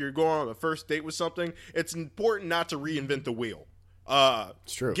do if you're going on a first date with something. It's important not to reinvent the wheel.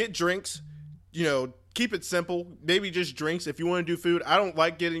 It's true. Get drinks. Keep it simple. Maybe just drinks. If you want to do food, I don't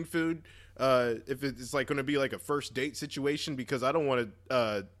like getting food. If it's like going to be like a first date situation, because I don't want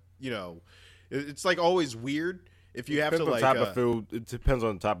to. It's like always weird if you have to like. Type of food. It depends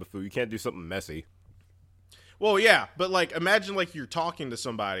on the type of food. You can't do something messy. Well, yeah, but like imagine like you're talking to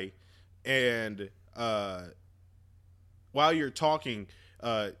somebody, and while you're talking,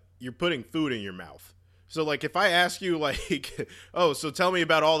 you're putting food in your mouth. So, like, if I ask you, like, oh, so tell me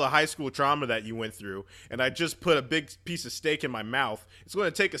about all the high school trauma that you went through, and I just put a big piece of steak in my mouth, it's going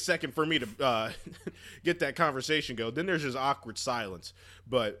to take a second for me to get that conversation going. Then there's just awkward silence.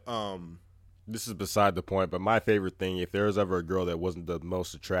 But this is beside the point, but my favorite thing, if there was ever a girl that wasn't the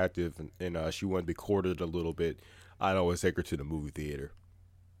most attractive and she wanted to be courted a little bit, I'd always take her to the movie theater.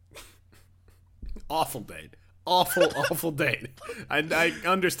 Awful date. Awful date. I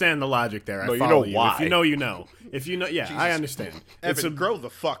understand the logic there. No, I follow you know why. If you know, you know. If you know, yeah, Jesus. I understand. Evan, grow the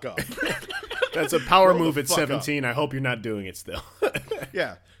fuck up. That's a power move at 17. Up. I hope you're not doing it still.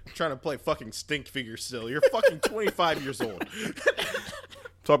 Yeah, trying to play fucking stink figure still. You're fucking 25 years old.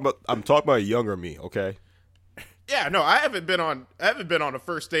 I'm talking about a younger me, okay? Yeah, no, I haven't been on a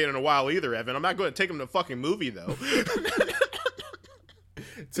first date in a while either, Evan. I'm not going to take him to a fucking movie though.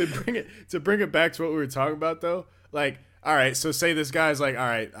 To bring it back to what we were talking about though, like, all right, so say this guy's like, all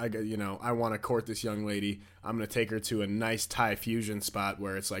right, I want to court this young lady. I'm gonna take her to a nice Thai fusion spot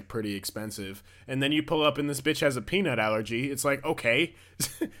where it's like pretty expensive, and then you pull up and this bitch has a peanut allergy. It's like, okay,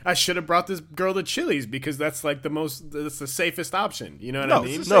 I should have brought this girl to Chili's because that's like that's the safest option. You know what I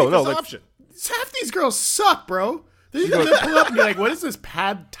mean? It's the safest option. Half these girls suck, bro. They're gonna pull up and be like, "What is this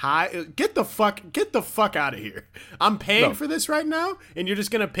pad Thai? Get the fuck out of here! I'm paying for this right now, and you're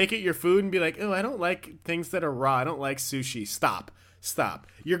just gonna pick at your food and be like, oh, I don't like things that are raw. I don't like sushi. Stop.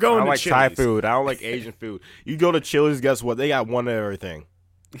 You're going to Chili's. I don't like Thai food. I don't like Asian food. You go to Chili's, guess what? They got one of everything.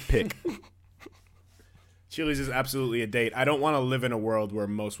 Pick. Chili's is absolutely a date. I don't want to live in a world where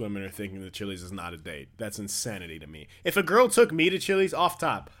most women are thinking that Chili's is not a date. That's insanity to me. If a girl took me to Chili's, off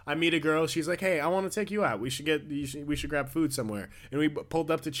top, I meet a girl, she's like, hey, I want to take you out. We should grab food somewhere. And we pulled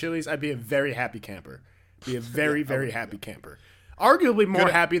up to Chili's, I'd be a very happy camper. Be a very, very happy camper. Arguably more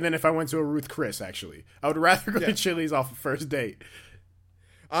happy than if I went to a Ruth Chris, actually. I would rather go to Chili's off a first date.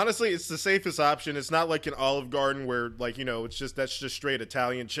 Honestly, it's the safest option. It's not like an Olive Garden where, like, that's just straight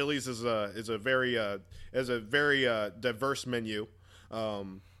Italian. Chili's is a very diverse menu.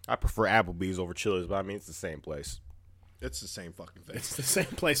 I prefer Applebee's over Chili's, but I mean it's the same place. It's the same fucking thing. It's the same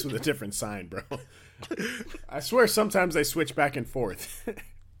place with a different sign, bro. I swear sometimes they switch back and forth.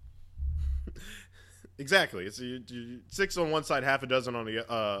 Exactly. It's 6 on one side, half a dozen on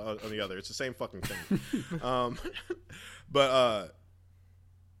the other. It's the same fucking thing. But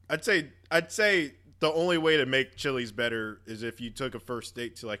I'd say the only way to make Chili's better is if you took a first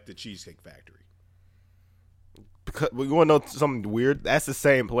date to like the Cheesecake Factory. Because you want to know something weird? That's the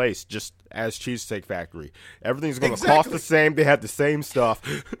same place, just as Cheesecake Factory. Everything's going to cost the same. They have the same stuff.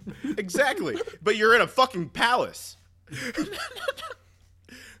 Exactly. But you're in a fucking palace.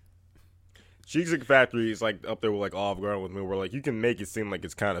 Cheesecake Factory is like up there with like Olive Garden with me, where like you can make it seem like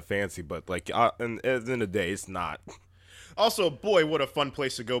it's kind of fancy, but like and at the end of the day, it's not. Also, boy, what a fun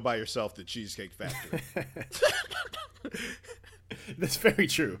place to go by yourself, the Cheesecake Factory. That's very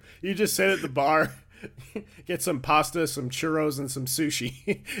true. You just sit at the bar, get some pasta, some churros, and some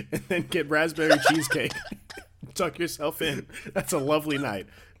sushi, and then get raspberry cheesecake. Tuck yourself in. That's a lovely night.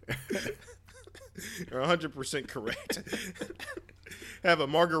 You're 100% correct. Have a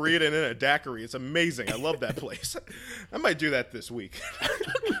margarita and then a daiquiri. It's amazing. I love that place. I might do that this week.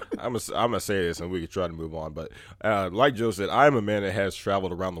 I'm gonna say this, and we can try to move on. But like Joe said, I'm a man that has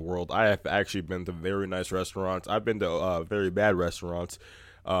traveled around the world. I have actually been to very nice restaurants. I've been to very bad restaurants.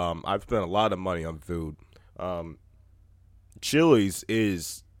 I've spent a lot of money on food. Chili's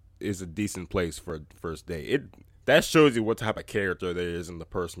is a decent place for a first date. That shows you what type of character there is in the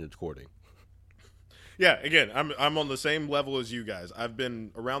person you're courting. Yeah, again, I'm on the same level as you guys. I've been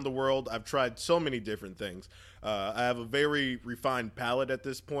around the world. I've tried so many different things. I have a very refined palate at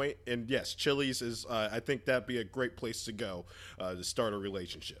this point, and yes, Chili's is. I think that'd be a great place to go to start a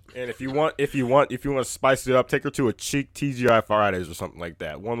relationship. And if you want to spice it up, take her to a Cheek TGI Fridays or something like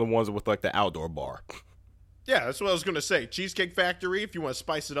that. One of the ones with like the outdoor bar. Yeah, that's what I was gonna say. Cheesecake Factory, if you want to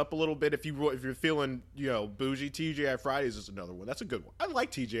spice it up a little bit, if you're feeling bougie, TGI Fridays is another one. That's a good one. I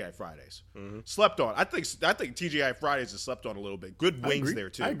like TGI Fridays. Slept on. I think TGI Fridays is slept on a little bit. Good wings there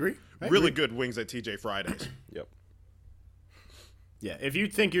too. I agree. Really good wings at TJ Fridays. Yep. Yeah, if you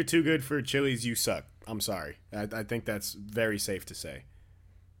think you're too good for Chili's, you suck. I'm sorry. I think that's very safe to say.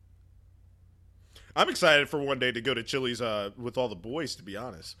 I'm excited for one day to go to Chili's with all the boys. To be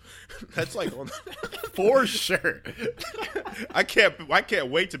honest, that's like For sure. I can't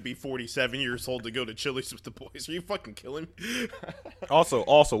wait to be 47 years old to go to Chili's with the boys. Are you fucking killing me?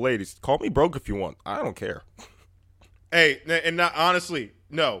 Also, ladies, call me broke if you want. I don't care. Hey, and not honestly,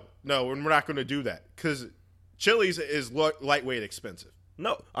 no, we're not going to do that because Chili's is lightweight expensive.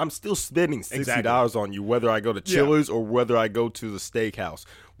 No, I'm still spending $60 on you, whether I go to Chili's or whether I go to the steakhouse.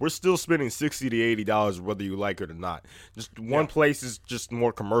 We're still spending $60 to $80, whether you like it or not. Just one place is just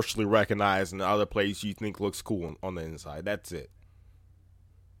more commercially recognized, and the other place you think looks cool on the inside. That's it.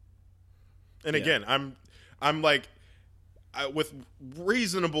 And again, I'm like, with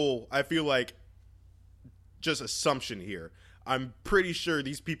reasonable, I feel like, just assumption here. I'm pretty sure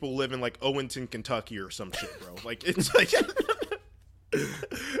these people live in like Owenton, Kentucky, or some shit, bro. Like it's like.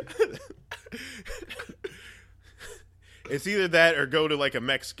 It's either that or go to like a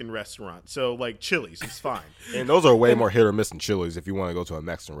Mexican restaurant. So like Chili's is fine. And those are way more hit or miss than Chili's if you want to go to a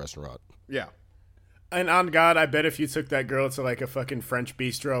Mexican restaurant. Yeah. And on God, I bet if you took that girl to like a fucking French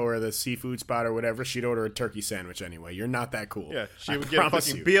bistro or the seafood spot or whatever, she'd order a turkey sandwich anyway. You're not that cool. Yeah, she would get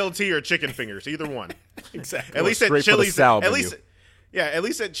fucking BLT or chicken fingers, either one. Exactly. At least at Chili's, at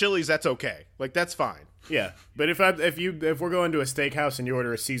least at Chili's, that's okay. Like that's fine. Yeah, but if we're going to a steakhouse and you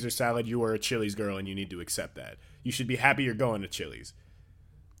order a Caesar salad, you are a Chili's girl and you need to accept that. You should be happy you're going to Chili's.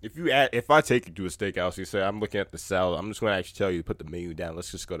 If I take you to a steakhouse, you say I'm looking at the salad, I'm just going to actually tell you to put the menu down.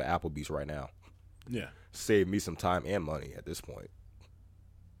 Let's just go to Applebee's right now. Yeah, save me some time and money at this point.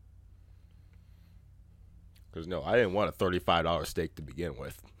 Because no, I didn't want a $35 steak to begin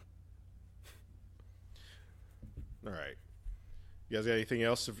with. All right, you guys got anything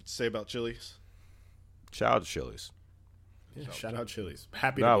else to say about Chili's? Shout out to Chili's. Yeah, shout out Chili's.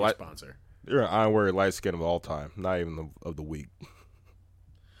 Happy to be a sponsor. You're an honorary light skin of all time, not even of the week.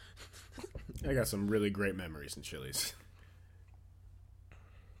 I got some really great memories in Chili's.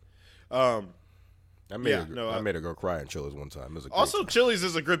 I made a girl cry in Chili's one time. It was also, Chili's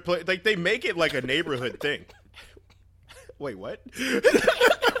is a good place. Like they make it like a neighborhood thing. Wait, what?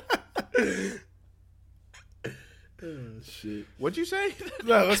 Oh, shit. What'd you say?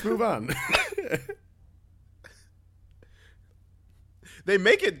 No, let's move on.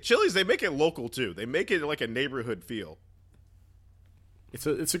 Chili's, they make it local too. They make it like a neighborhood feel.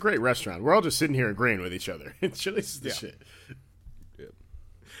 It's a great restaurant. We're all just sitting here agreeing with each other. Chili's is the shit. Yeah.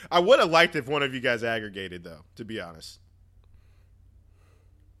 I would have liked if one of you guys aggregated though, to be honest.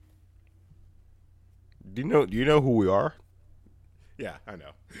 Do you know who we are? Yeah, I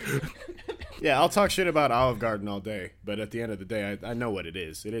know. Yeah, I'll talk shit about Olive Garden all day, but at the end of the day, I know what it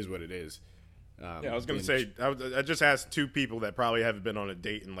is. It is what it is. I was going to say, I just asked two people that probably haven't been on a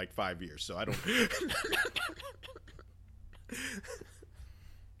date in like 5 years, so I don't...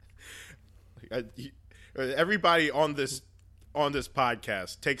 Everybody on this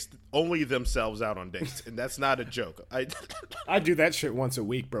podcast takes only themselves out on dates, and that's not a joke. I do that shit once a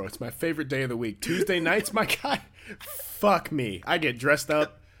week, bro. It's my favorite day of the week. Tuesday nights, my guy, fuck me. I get dressed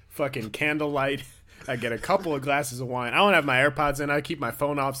up, fucking candlelight. I get a couple of glasses of wine. I don't have my AirPods in. I keep my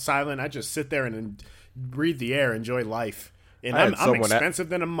phone off silent. I just sit there and breathe the air, enjoy life. And I'm expensive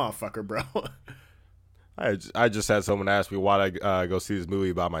than a motherfucker, bro. I just had someone ask me why I go see this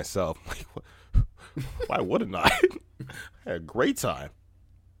movie by myself. Why wouldn't I? I had a great time.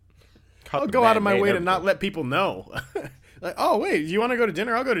 I'll go out of my way to not let people know. Like, oh, wait, you want to go to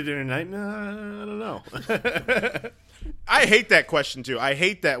dinner? I'll go to dinner tonight. No, I don't know. I hate that question, too. I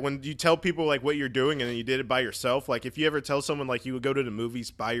hate that when you tell people, like, what you're doing and then you did it by yourself. Like, if you ever tell someone, like, you would go to the movies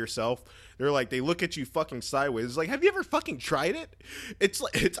by yourself, they're like, they look at you fucking sideways. It's like, have you ever fucking tried it?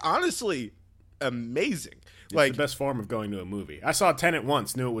 It's honestly amazing. It's the best form of going to a movie. I saw Tenet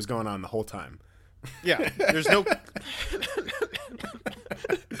once, knew what was going on the whole time. Yeah, there's no...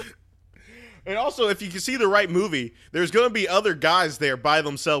 And also, if you can see the right movie, there's going to be other guys there by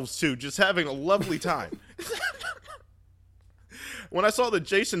themselves, too, just having a lovely time. When I saw the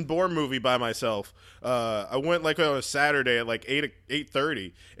Jason Bourne movie by myself, I went like on a Saturday at like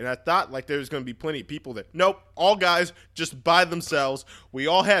 8:30, and I thought like there was going to be plenty of people there. Nope, all guys just by themselves. We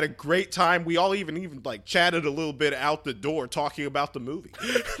all had a great time. We all even like chatted a little bit out the door talking about the movie.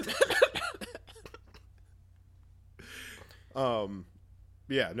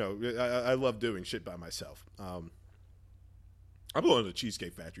 yeah, no, I love doing shit by myself. I'm going to the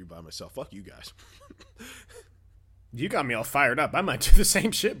Cheesecake Factory by myself. Fuck you guys. You got me all fired up. I might do the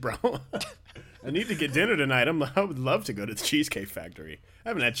same shit, bro. I need to get dinner tonight. I would love to go to the Cheesecake Factory. I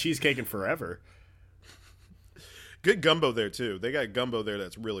haven't had cheesecake in forever. Good gumbo there too. They got gumbo there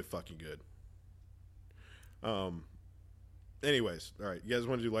that's really fucking good. Anyways, all right. You guys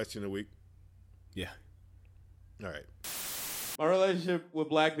want to do light skin of the week? Yeah. All right. My relationship with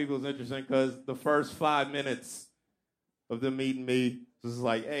black people is interesting because the first 5 minutes of them meeting me was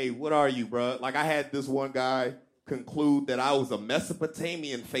like, hey, what are you, bro? Like, I had this one guy conclude that I was a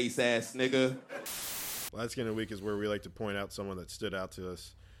Mesopotamian face-ass nigga. Light skin of the week is where we like to point out someone that stood out to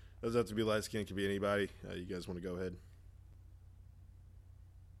us. Doesn't have to be light skin. It can be anybody. You guys want to go ahead?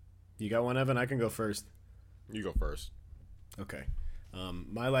 You got one, Evan? I can go first. You go first. Okay.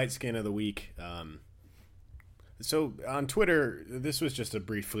 My light skin of the week. So on Twitter, this was just a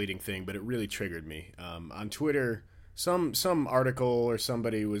brief fleeting thing, but it really triggered me. On Twitter, some article or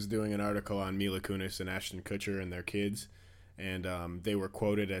somebody was doing an article on Mila Kunis and Ashton Kutcher and their kids, and they were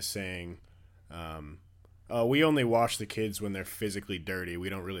quoted as saying, "Oh, we only wash the kids when they're physically dirty. We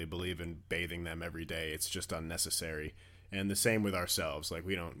don't really believe in bathing them every day. It's just unnecessary." And the same with ourselves. Like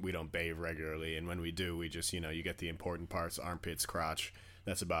we don't bathe regularly, and when we do, we just you get the important parts: armpits, crotch.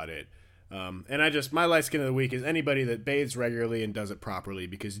 That's about it. And my light skin of the week is anybody that bathes regularly and does it properly,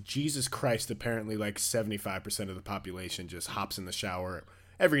 because Jesus Christ, apparently like 75% of the population just hops in the shower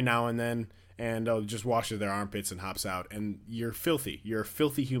every now and then and just washes their armpits and hops out. And you're filthy. You're a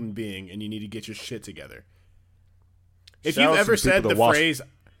filthy human being, and you need to get your shit together. If you've ever said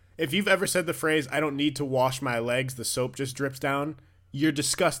the phrase, I don't need to wash my legs, the soap just drips down, you're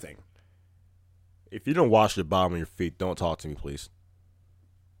disgusting. If you don't wash the bottom of your feet, don't talk to me, please.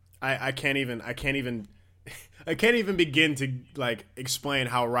 I can't even begin to like explain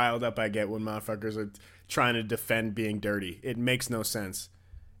how riled up I get when motherfuckers are trying to defend being dirty. It makes no sense.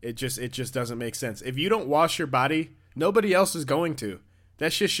 It just doesn't make sense. If you don't wash your body, nobody else is going to.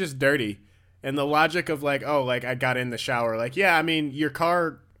 That shit's just dirty. And the logic of like, oh, like I got in the shower, like, yeah, I mean, your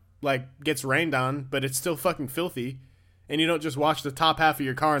car like gets rained on, but it's still fucking filthy. And you don't just wash the top half of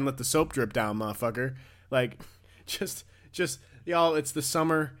your car and let the soap drip down, motherfucker. Like, just y'all, it's the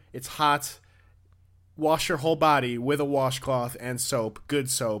summer, it's hot. Wash your whole body with a washcloth and soap, good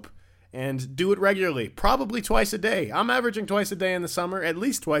soap, and do it regularly, probably twice a day. I'm averaging twice a day in the summer, at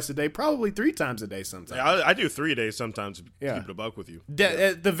least twice a day, probably 3 times a day sometimes. Yeah, I do 3 days sometimes to keep it a buck with you.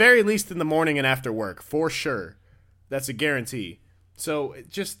 At the very least in the morning and after work, for sure. That's a guarantee. So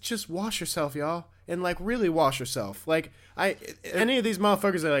just wash yourself, y'all, and like really wash yourself. Like any of these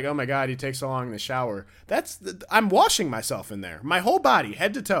motherfuckers are like, oh my god, you take so long in the shower. I'm washing myself in there, my whole body,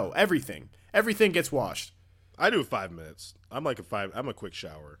 head to toe, everything gets washed. I do 5 minutes. I'm a quick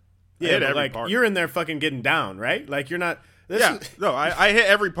shower. Yeah, but like part. You're in there fucking getting down, right? Like you're not. No, I hit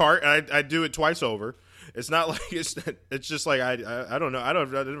every part. And I do it twice over. It's not like it's just like I don't know. I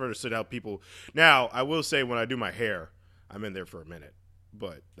never understood how people. Now I will say when I do my hair, I'm in there for a minute,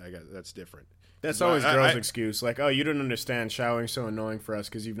 but that's different. That's always girls' excuse. Like, oh, you don't understand. Showering's so annoying for us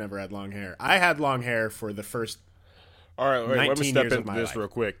because you've never had long hair. I had long hair for the first. All right, wait, let me step into this life. real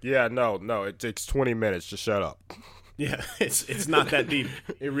quick. Yeah, no, it takes 20 minutes. Just shut up. Yeah, it's not that deep.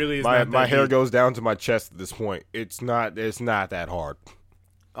 It really is. My hair goes down to my chest at this point. It's not that hard.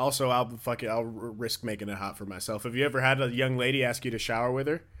 Also, I'll risk making it hot for myself. Have you ever had a young lady ask you to shower with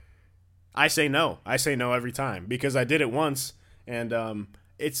her? I say no. I say no every time because I did it once, and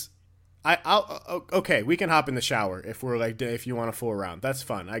okay, we can hop in the shower if you want to fool around. That's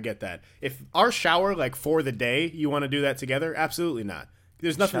fun. I get that. If our shower like for the day, you want to do that together? Absolutely not.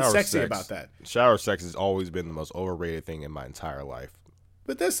 There's nothing sexy about that. Shower sex has always been the most overrated thing in my entire life.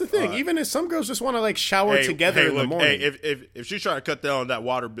 But that's the thing. Even if some girls just want to like shower together in the morning. Hey, if she's trying to cut down on that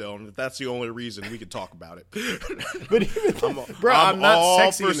water bill, and if that's the only reason, we can talk about it. But even I'm not all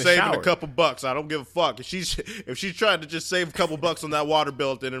sexy for in the saving shower. a couple bucks. I don't give a fuck. If she's trying to just save a couple bucks on that water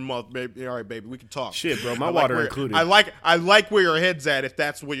bill at the end of the month, baby, all right, baby, we can talk. Shit, bro, my water included. I like where your head's at. If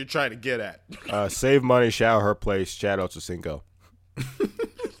that's what you're trying to get at. Save money, shower her place. Chad Ochocinco.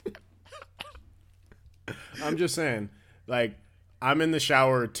 I'm just saying, like, I'm in the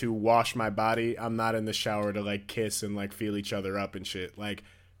shower to wash my body. I'm not in the shower to like kiss and like feel each other up and shit. Like,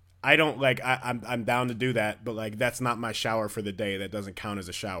 I don't like. I'm down to do that, but like that's not my shower for the day. That doesn't count as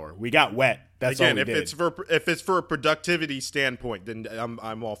a shower. We got wet. That's all we did. If it's for a productivity standpoint, then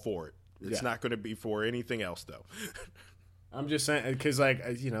I'm all for it. It's not going to be for anything else though. I'm just saying because like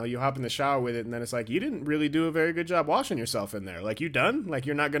you hop in the shower with it and then it's like you didn't really do a very good job washing yourself in there. Like you done? Like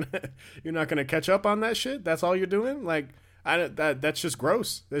you're not gonna catch up on that shit. That's all you're doing. Like That's just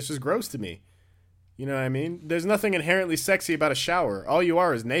gross. That's just gross to me. You know what I mean? There's nothing inherently sexy about a shower. All you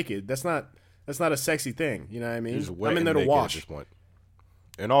are is naked. That's not a sexy thing. You know what I mean? I'm in there to wash. At this point.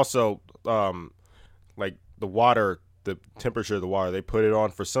 And also, like the water, the temperature of the water, they put it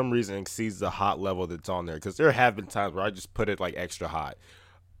on for some reason exceeds the hot level that's on there. Because there have been times where I just put it like extra hot.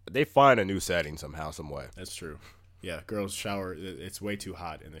 They find a new setting somehow, some way. That's true. Yeah, girls shower. It's way too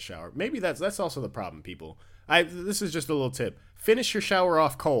hot in the shower. Maybe that's also the problem, people. This is just a little tip. Finish your shower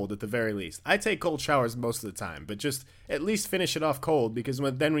off cold at the very least. I take cold showers most of the time, but just at least finish it off cold because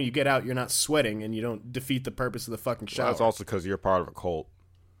then when you get out, you're not sweating and you don't defeat the purpose of the fucking shower. Well, that's also because you're part of a cult.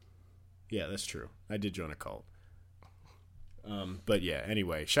 Yeah, that's true. I did join a cult. But yeah,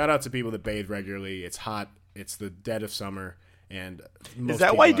 anyway, shout out to people that bathe regularly. It's hot. It's the dead of summer, and is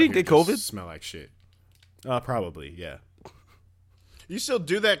that why you didn't get COVID? Smell like shit. Probably, yeah. You still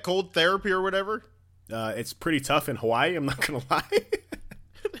do that cold therapy or whatever? It's pretty tough in Hawaii, I'm not gonna lie.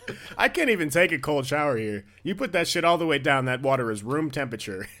 I can't even take a cold shower here. You put that shit all the way down, that water is room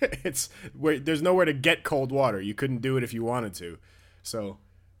temperature. There's nowhere to get cold water. You couldn't do it if you wanted to. So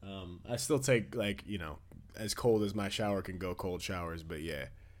I still take, like, you know, as cold as my shower can go, cold showers, but yeah.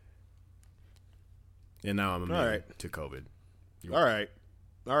 And now I'm immune to COVID. All right.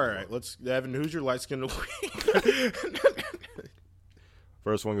 Let's, Evan, who's your light skin of the week?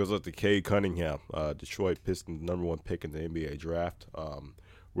 First one goes up to Cade Cunningham, Detroit Pistons #1 pick in the NBA draft.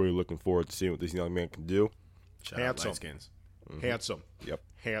 Really looking forward to seeing what this young man can do. Shout out light skins. Mm-hmm. Handsome. Yep.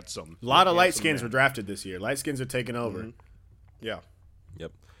 Handsome. A lot of light skins were drafted this year. Light skins are taking over. Mm-hmm. Yeah.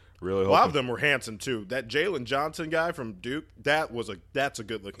 Yep. Really. A lot of them were handsome too. That Jalen Johnson guy from Duke, that's a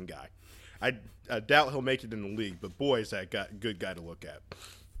good looking guy. I doubt he'll make it in the league, but boy, is that guy good guy to look at.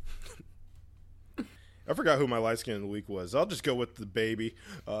 I forgot who my light skin of the week was. I'll just go with the baby.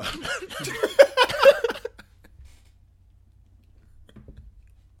 Oh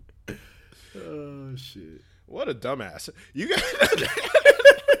shit! What a dumbass! You guys.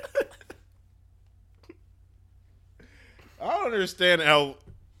 I don't understand how.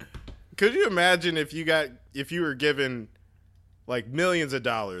 Could you imagine if you were given like millions of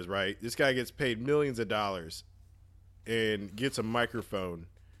dollars, right? This guy gets paid millions of dollars and gets a microphone,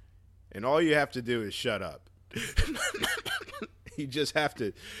 and all you have to do is shut up. You just have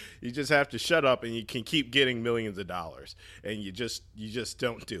to shut up, and you can keep getting millions of dollars, and you just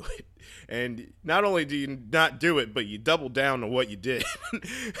don't do it. And not only do you not do it, but you double down on what you did,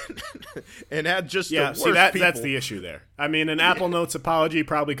 and had just the worst people. That's the issue there. I mean, an Apple Notes apology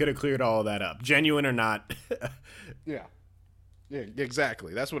probably could have cleared all of that up, genuine or not. Yeah,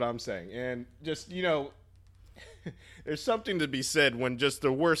 exactly. That's what I'm saying. And just, you know, there's something to be said when just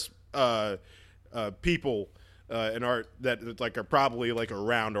the worst people in art that like are probably like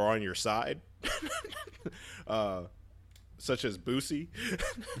around or on your side, such as Boosie,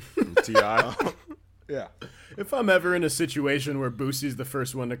 T.I. Yeah. If I'm ever in a situation where Boosie's the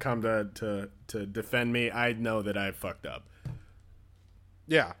first one to come to defend me, I know that I fucked up.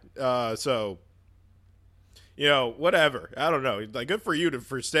 Yeah. So, you know, whatever. I don't know. Like, good for you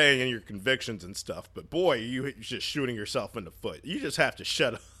for staying in your convictions and stuff. But boy, you're just shooting yourself in the foot. You just have to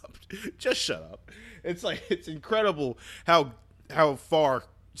shut up. Just shut up. It's like, it's incredible how far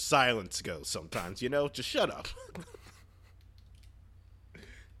silence goes sometimes, you know? Just shut up.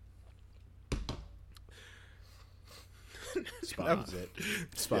 That was it.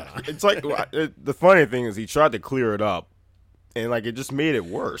 Spot on. It's like the funny thing is he tried to clear it up, and like it just made it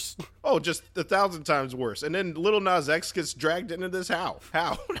worse. Oh, just 1,000 times worse. And then Lil Nas X gets dragged into this. How?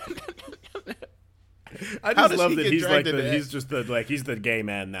 I just love that he's like he's the gay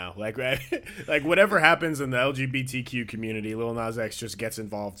man now. Like whatever happens in the LGBTQ community, Lil Nas X just gets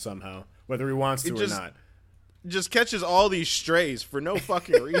involved somehow, whether he wants to or not. Just catches all these strays for no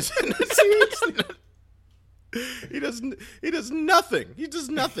fucking reason. Seriously. He does nothing. He does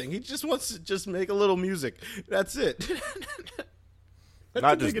nothing. He just wants to just make a little music. That's it.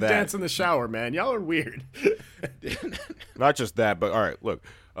 Not just take that. A dance in the shower, man. Y'all are weird. Not just that, but all right, look.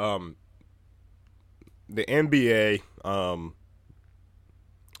 The NBA,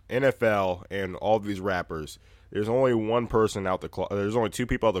 NFL, and all these rappers, there's only one person out the closet. There's only two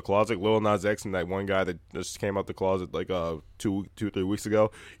people out the closet, Lil Nas X and that one guy that just came out the closet like 2-3 weeks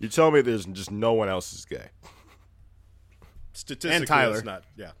ago. You're telling me there's just no one else is gay? Statistically, and Tyler. It's not.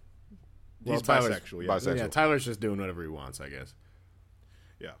 Yeah. Well, He's bisexual. Yeah. Bisexual. Yeah, Tyler's just doing whatever he wants, I guess.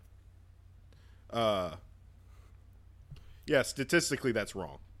 Yeah. Yeah, statistically, that's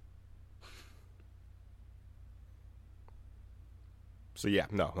wrong. So yeah,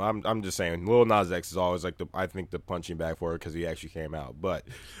 no, I'm just saying, Lil Nas X is always like I think the punching bag for it because he actually came out. But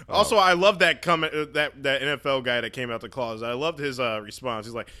also, I love that comment that NFL guy that came out the closet. I loved his response.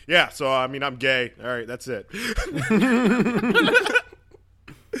 He's like, "Yeah, so I mean, I'm gay. All right, that's it."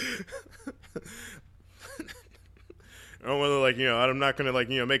 I don't want to I'm not going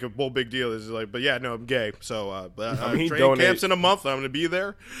to make a whole big deal. It's like, but yeah, no, I'm gay. So, but training camps in a month. I'm going to be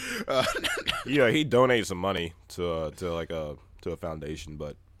there. Yeah, he donated some money to a foundation,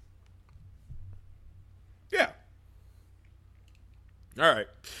 but yeah. All right.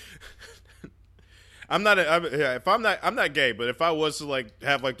 I'm not gay, but if I was to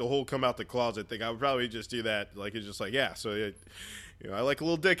have the whole come out the closet thing, I would probably just do that. It's just yeah. So I like a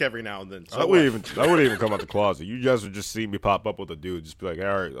little dick every now and then. So I wouldn't even come out the closet. You guys would just see me pop up with a dude, just be like,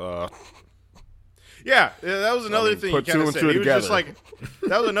 all right. Yeah, that was another thing he kind of said. He was just together.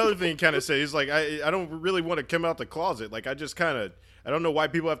 that was another thing he kind of said. He's like, I don't really want to come out the closet. I just kind of, I don't know why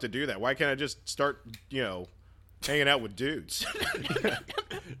people have to do that. Why can't I just start, hanging out with dudes?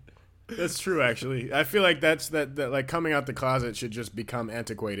 That's true, actually. I feel like that coming out the closet should just become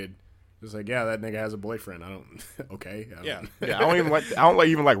antiquated. It's like, yeah, that nigga has a boyfriend. I don't. Okay. Yeah. I don't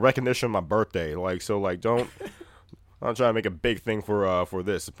even like recognition of my birthday. Don't. I'm trying to make a big thing for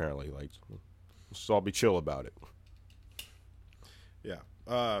this. Apparently, so I'll be chill about it. Yeah.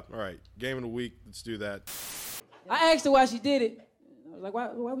 All right. Game of the week. Let's do that. I asked her why she did it. I was like, why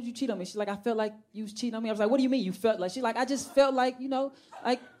would you cheat on me? She's like, I felt like you was cheating on me. I was like, what do you mean you felt like? She's like, I just felt like,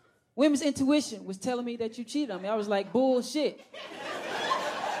 women's intuition was telling me that you cheated on me. I was like, bullshit.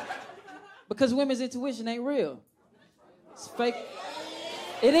 Because women's intuition ain't real. It's fake.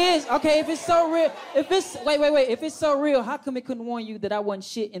 It is. Okay, if it's so real. Wait. If it's so real, how come it couldn't warn you that I wasn't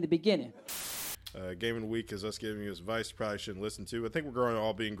shit in the beginning? Game of the week is us giving you advice you probably shouldn't listen to. I think we're going to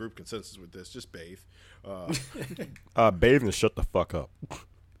all be in group consensus with this. Just bathe. Bathe and shut the fuck up.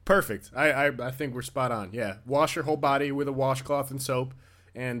 Perfect. I think we're spot on. Yeah. Wash your whole body with a washcloth and soap,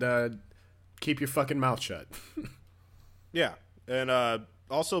 and keep your fucking mouth shut. Yeah. And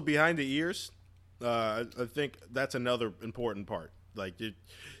also behind the ears, I think that's another important part.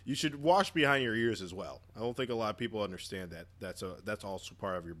 You should wash behind your ears as well. I don't think a lot of people understand that. That's also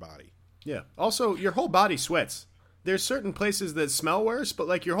part of your body. Yeah. Also, your whole body sweats. There's certain places that smell worse,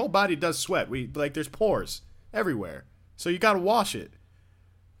 but your whole body does sweat. There's pores everywhere, so you got to wash it.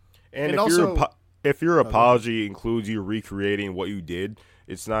 And if your apology includes you recreating what you did,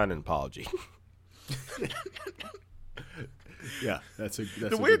 it's not an apology. Yeah, that's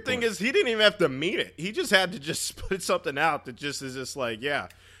the weird thing is he didn't even have to mean it. He just had to just put something out that just is just yeah,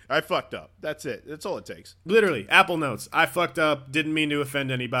 I fucked up. That's it. That's all it takes. Literally, Apple Notes. I fucked up. Didn't mean to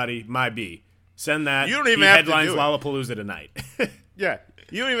offend anybody. My B. Send that. You don't even have headlines to do it. Lollapalooza tonight. Yeah,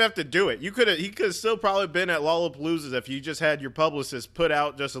 you don't even have to do it. He could have still probably been at Lollapalooza if you just had your publicist put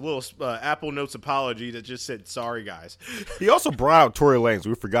out just a little Apple Notes apology that just said sorry, guys. He also brought out Tory Lanez.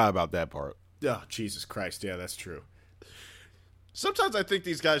 We forgot about that part. Oh, Jesus Christ. Yeah, that's true. Sometimes I think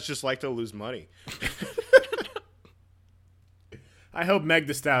these guys just like to lose money. I hope Meg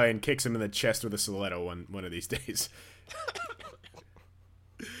Thee Stallion kicks him in the chest with a stiletto one of these days.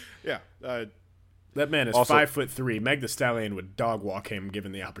 Yeah. That man is 5'3". Meg Thee Stallion would dog walk him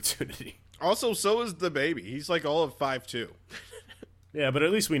given the opportunity. Also, so is the baby. He's all of 5'2". Yeah, but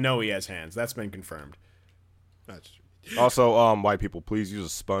at least we know he has hands. That's been confirmed. That's true. Also, white people, please use a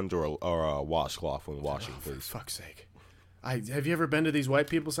sponge or a washcloth when washing, please. For fuck's sake. Have you ever been to these white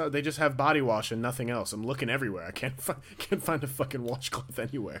people's house? They just have body wash and nothing else. I'm looking everywhere. I can't find a fucking washcloth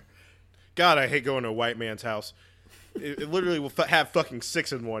anywhere. God, I hate going to a white man's house. It literally will have fucking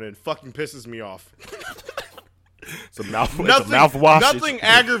 6 in one and fucking pisses me off. It's a mouthwash. Nothing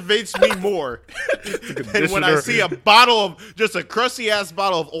aggravates me more than when I see a just a crusty ass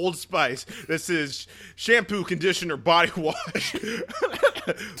bottle of Old Spice that says shampoo, conditioner, body wash,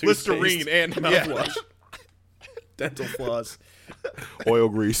 Listerine, and mouthwash. Dental floss, oil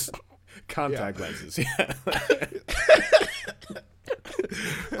grease, contact lenses, yeah.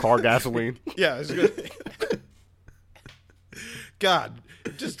 Car gasoline. Yeah, it's good. God,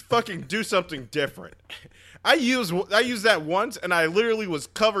 just fucking do something different. I used that once, and I literally was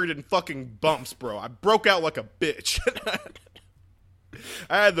covered in fucking bumps, bro. I broke out like a bitch.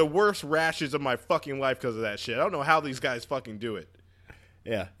 I had the worst rashes of my fucking life because of that shit. I don't know how these guys fucking do it.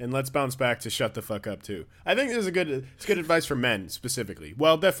 Yeah, and let's bounce back to shut the fuck up too. I think this is it's good advice for men specifically.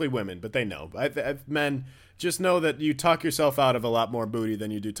 Well, definitely women, but they know. Men, just know that you talk yourself out of a lot more booty than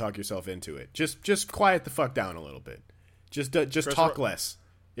you do talk yourself into it. Just quiet the fuck down a little bit. Just talk less.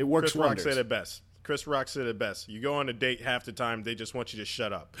 It works wonders. Chris Rock said it best. You go on a date half the time, they just want you to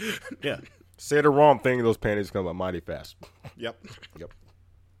shut up. Yeah. Say the wrong thing, those panties come out mighty fast. Yep.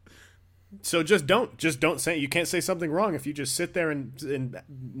 So just don't say. You can't say something wrong if you just sit there and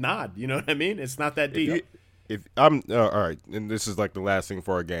nod. You know what I mean? It's not that deep. If I'm all right, and this is like the last thing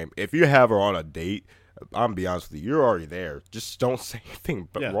for our game. If you have her on a date, I'm gonna be honest with you, you're already there. Just don't say anything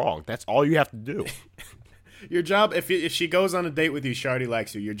wrong. That's all you have to do. Your job, if she goes on a date with you, she already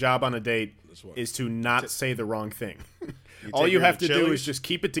likes you. Your job on a date is to not say the wrong thing. All you have to do is just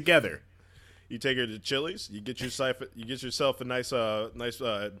keep it together. You take her to Chili's. You get yourself a nice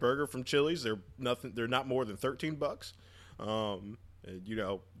burger from Chili's. They're not more than $13. And,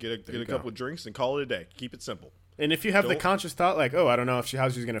 get a couple of drinks and call it a day. Keep it simple. And if you have the conscious thought, like, oh, I don't know how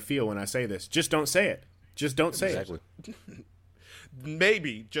she's gonna feel when I say this, just don't say it. Just don't say it.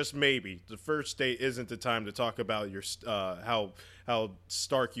 Maybe, just maybe, the first date isn't the time to talk about your how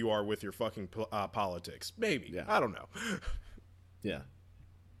stark you are with your fucking politics. Maybe. I don't know. Yeah.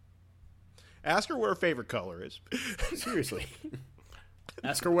 Ask her what her favorite color is. Seriously.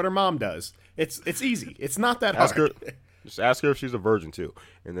 Ask her what her mom does. It's easy. It's not that hard. Just ask her if she's a virgin too,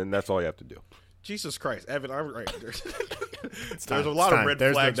 and then that's all you have to do. Jesus Christ, Evan! I'm right. There's time. A lot of red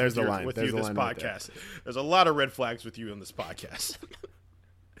flags there's with the line. With there's you the this line podcast. Right There's a lot of red flags with you in this podcast.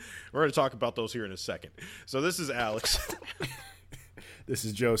 We're going to talk about those here in a second. So this is Alex. This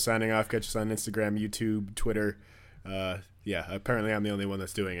is Joe signing off. Catch us on Instagram, YouTube, Twitter. Yeah, apparently I'm the only one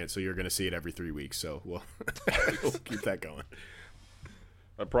that's doing it, so you're going to see it every 3 weeks. So we'll keep that going.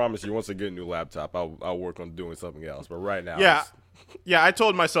 I promise you, once I get a new laptop, I'll work on doing something else. But right now, yeah, I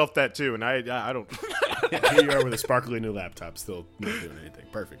told myself that too, and I don't. Here you are with a sparkly new laptop, still not doing anything.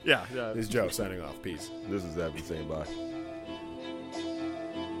 Perfect. Yeah. This is Joe signing off. Peace. This is Evan saying bye.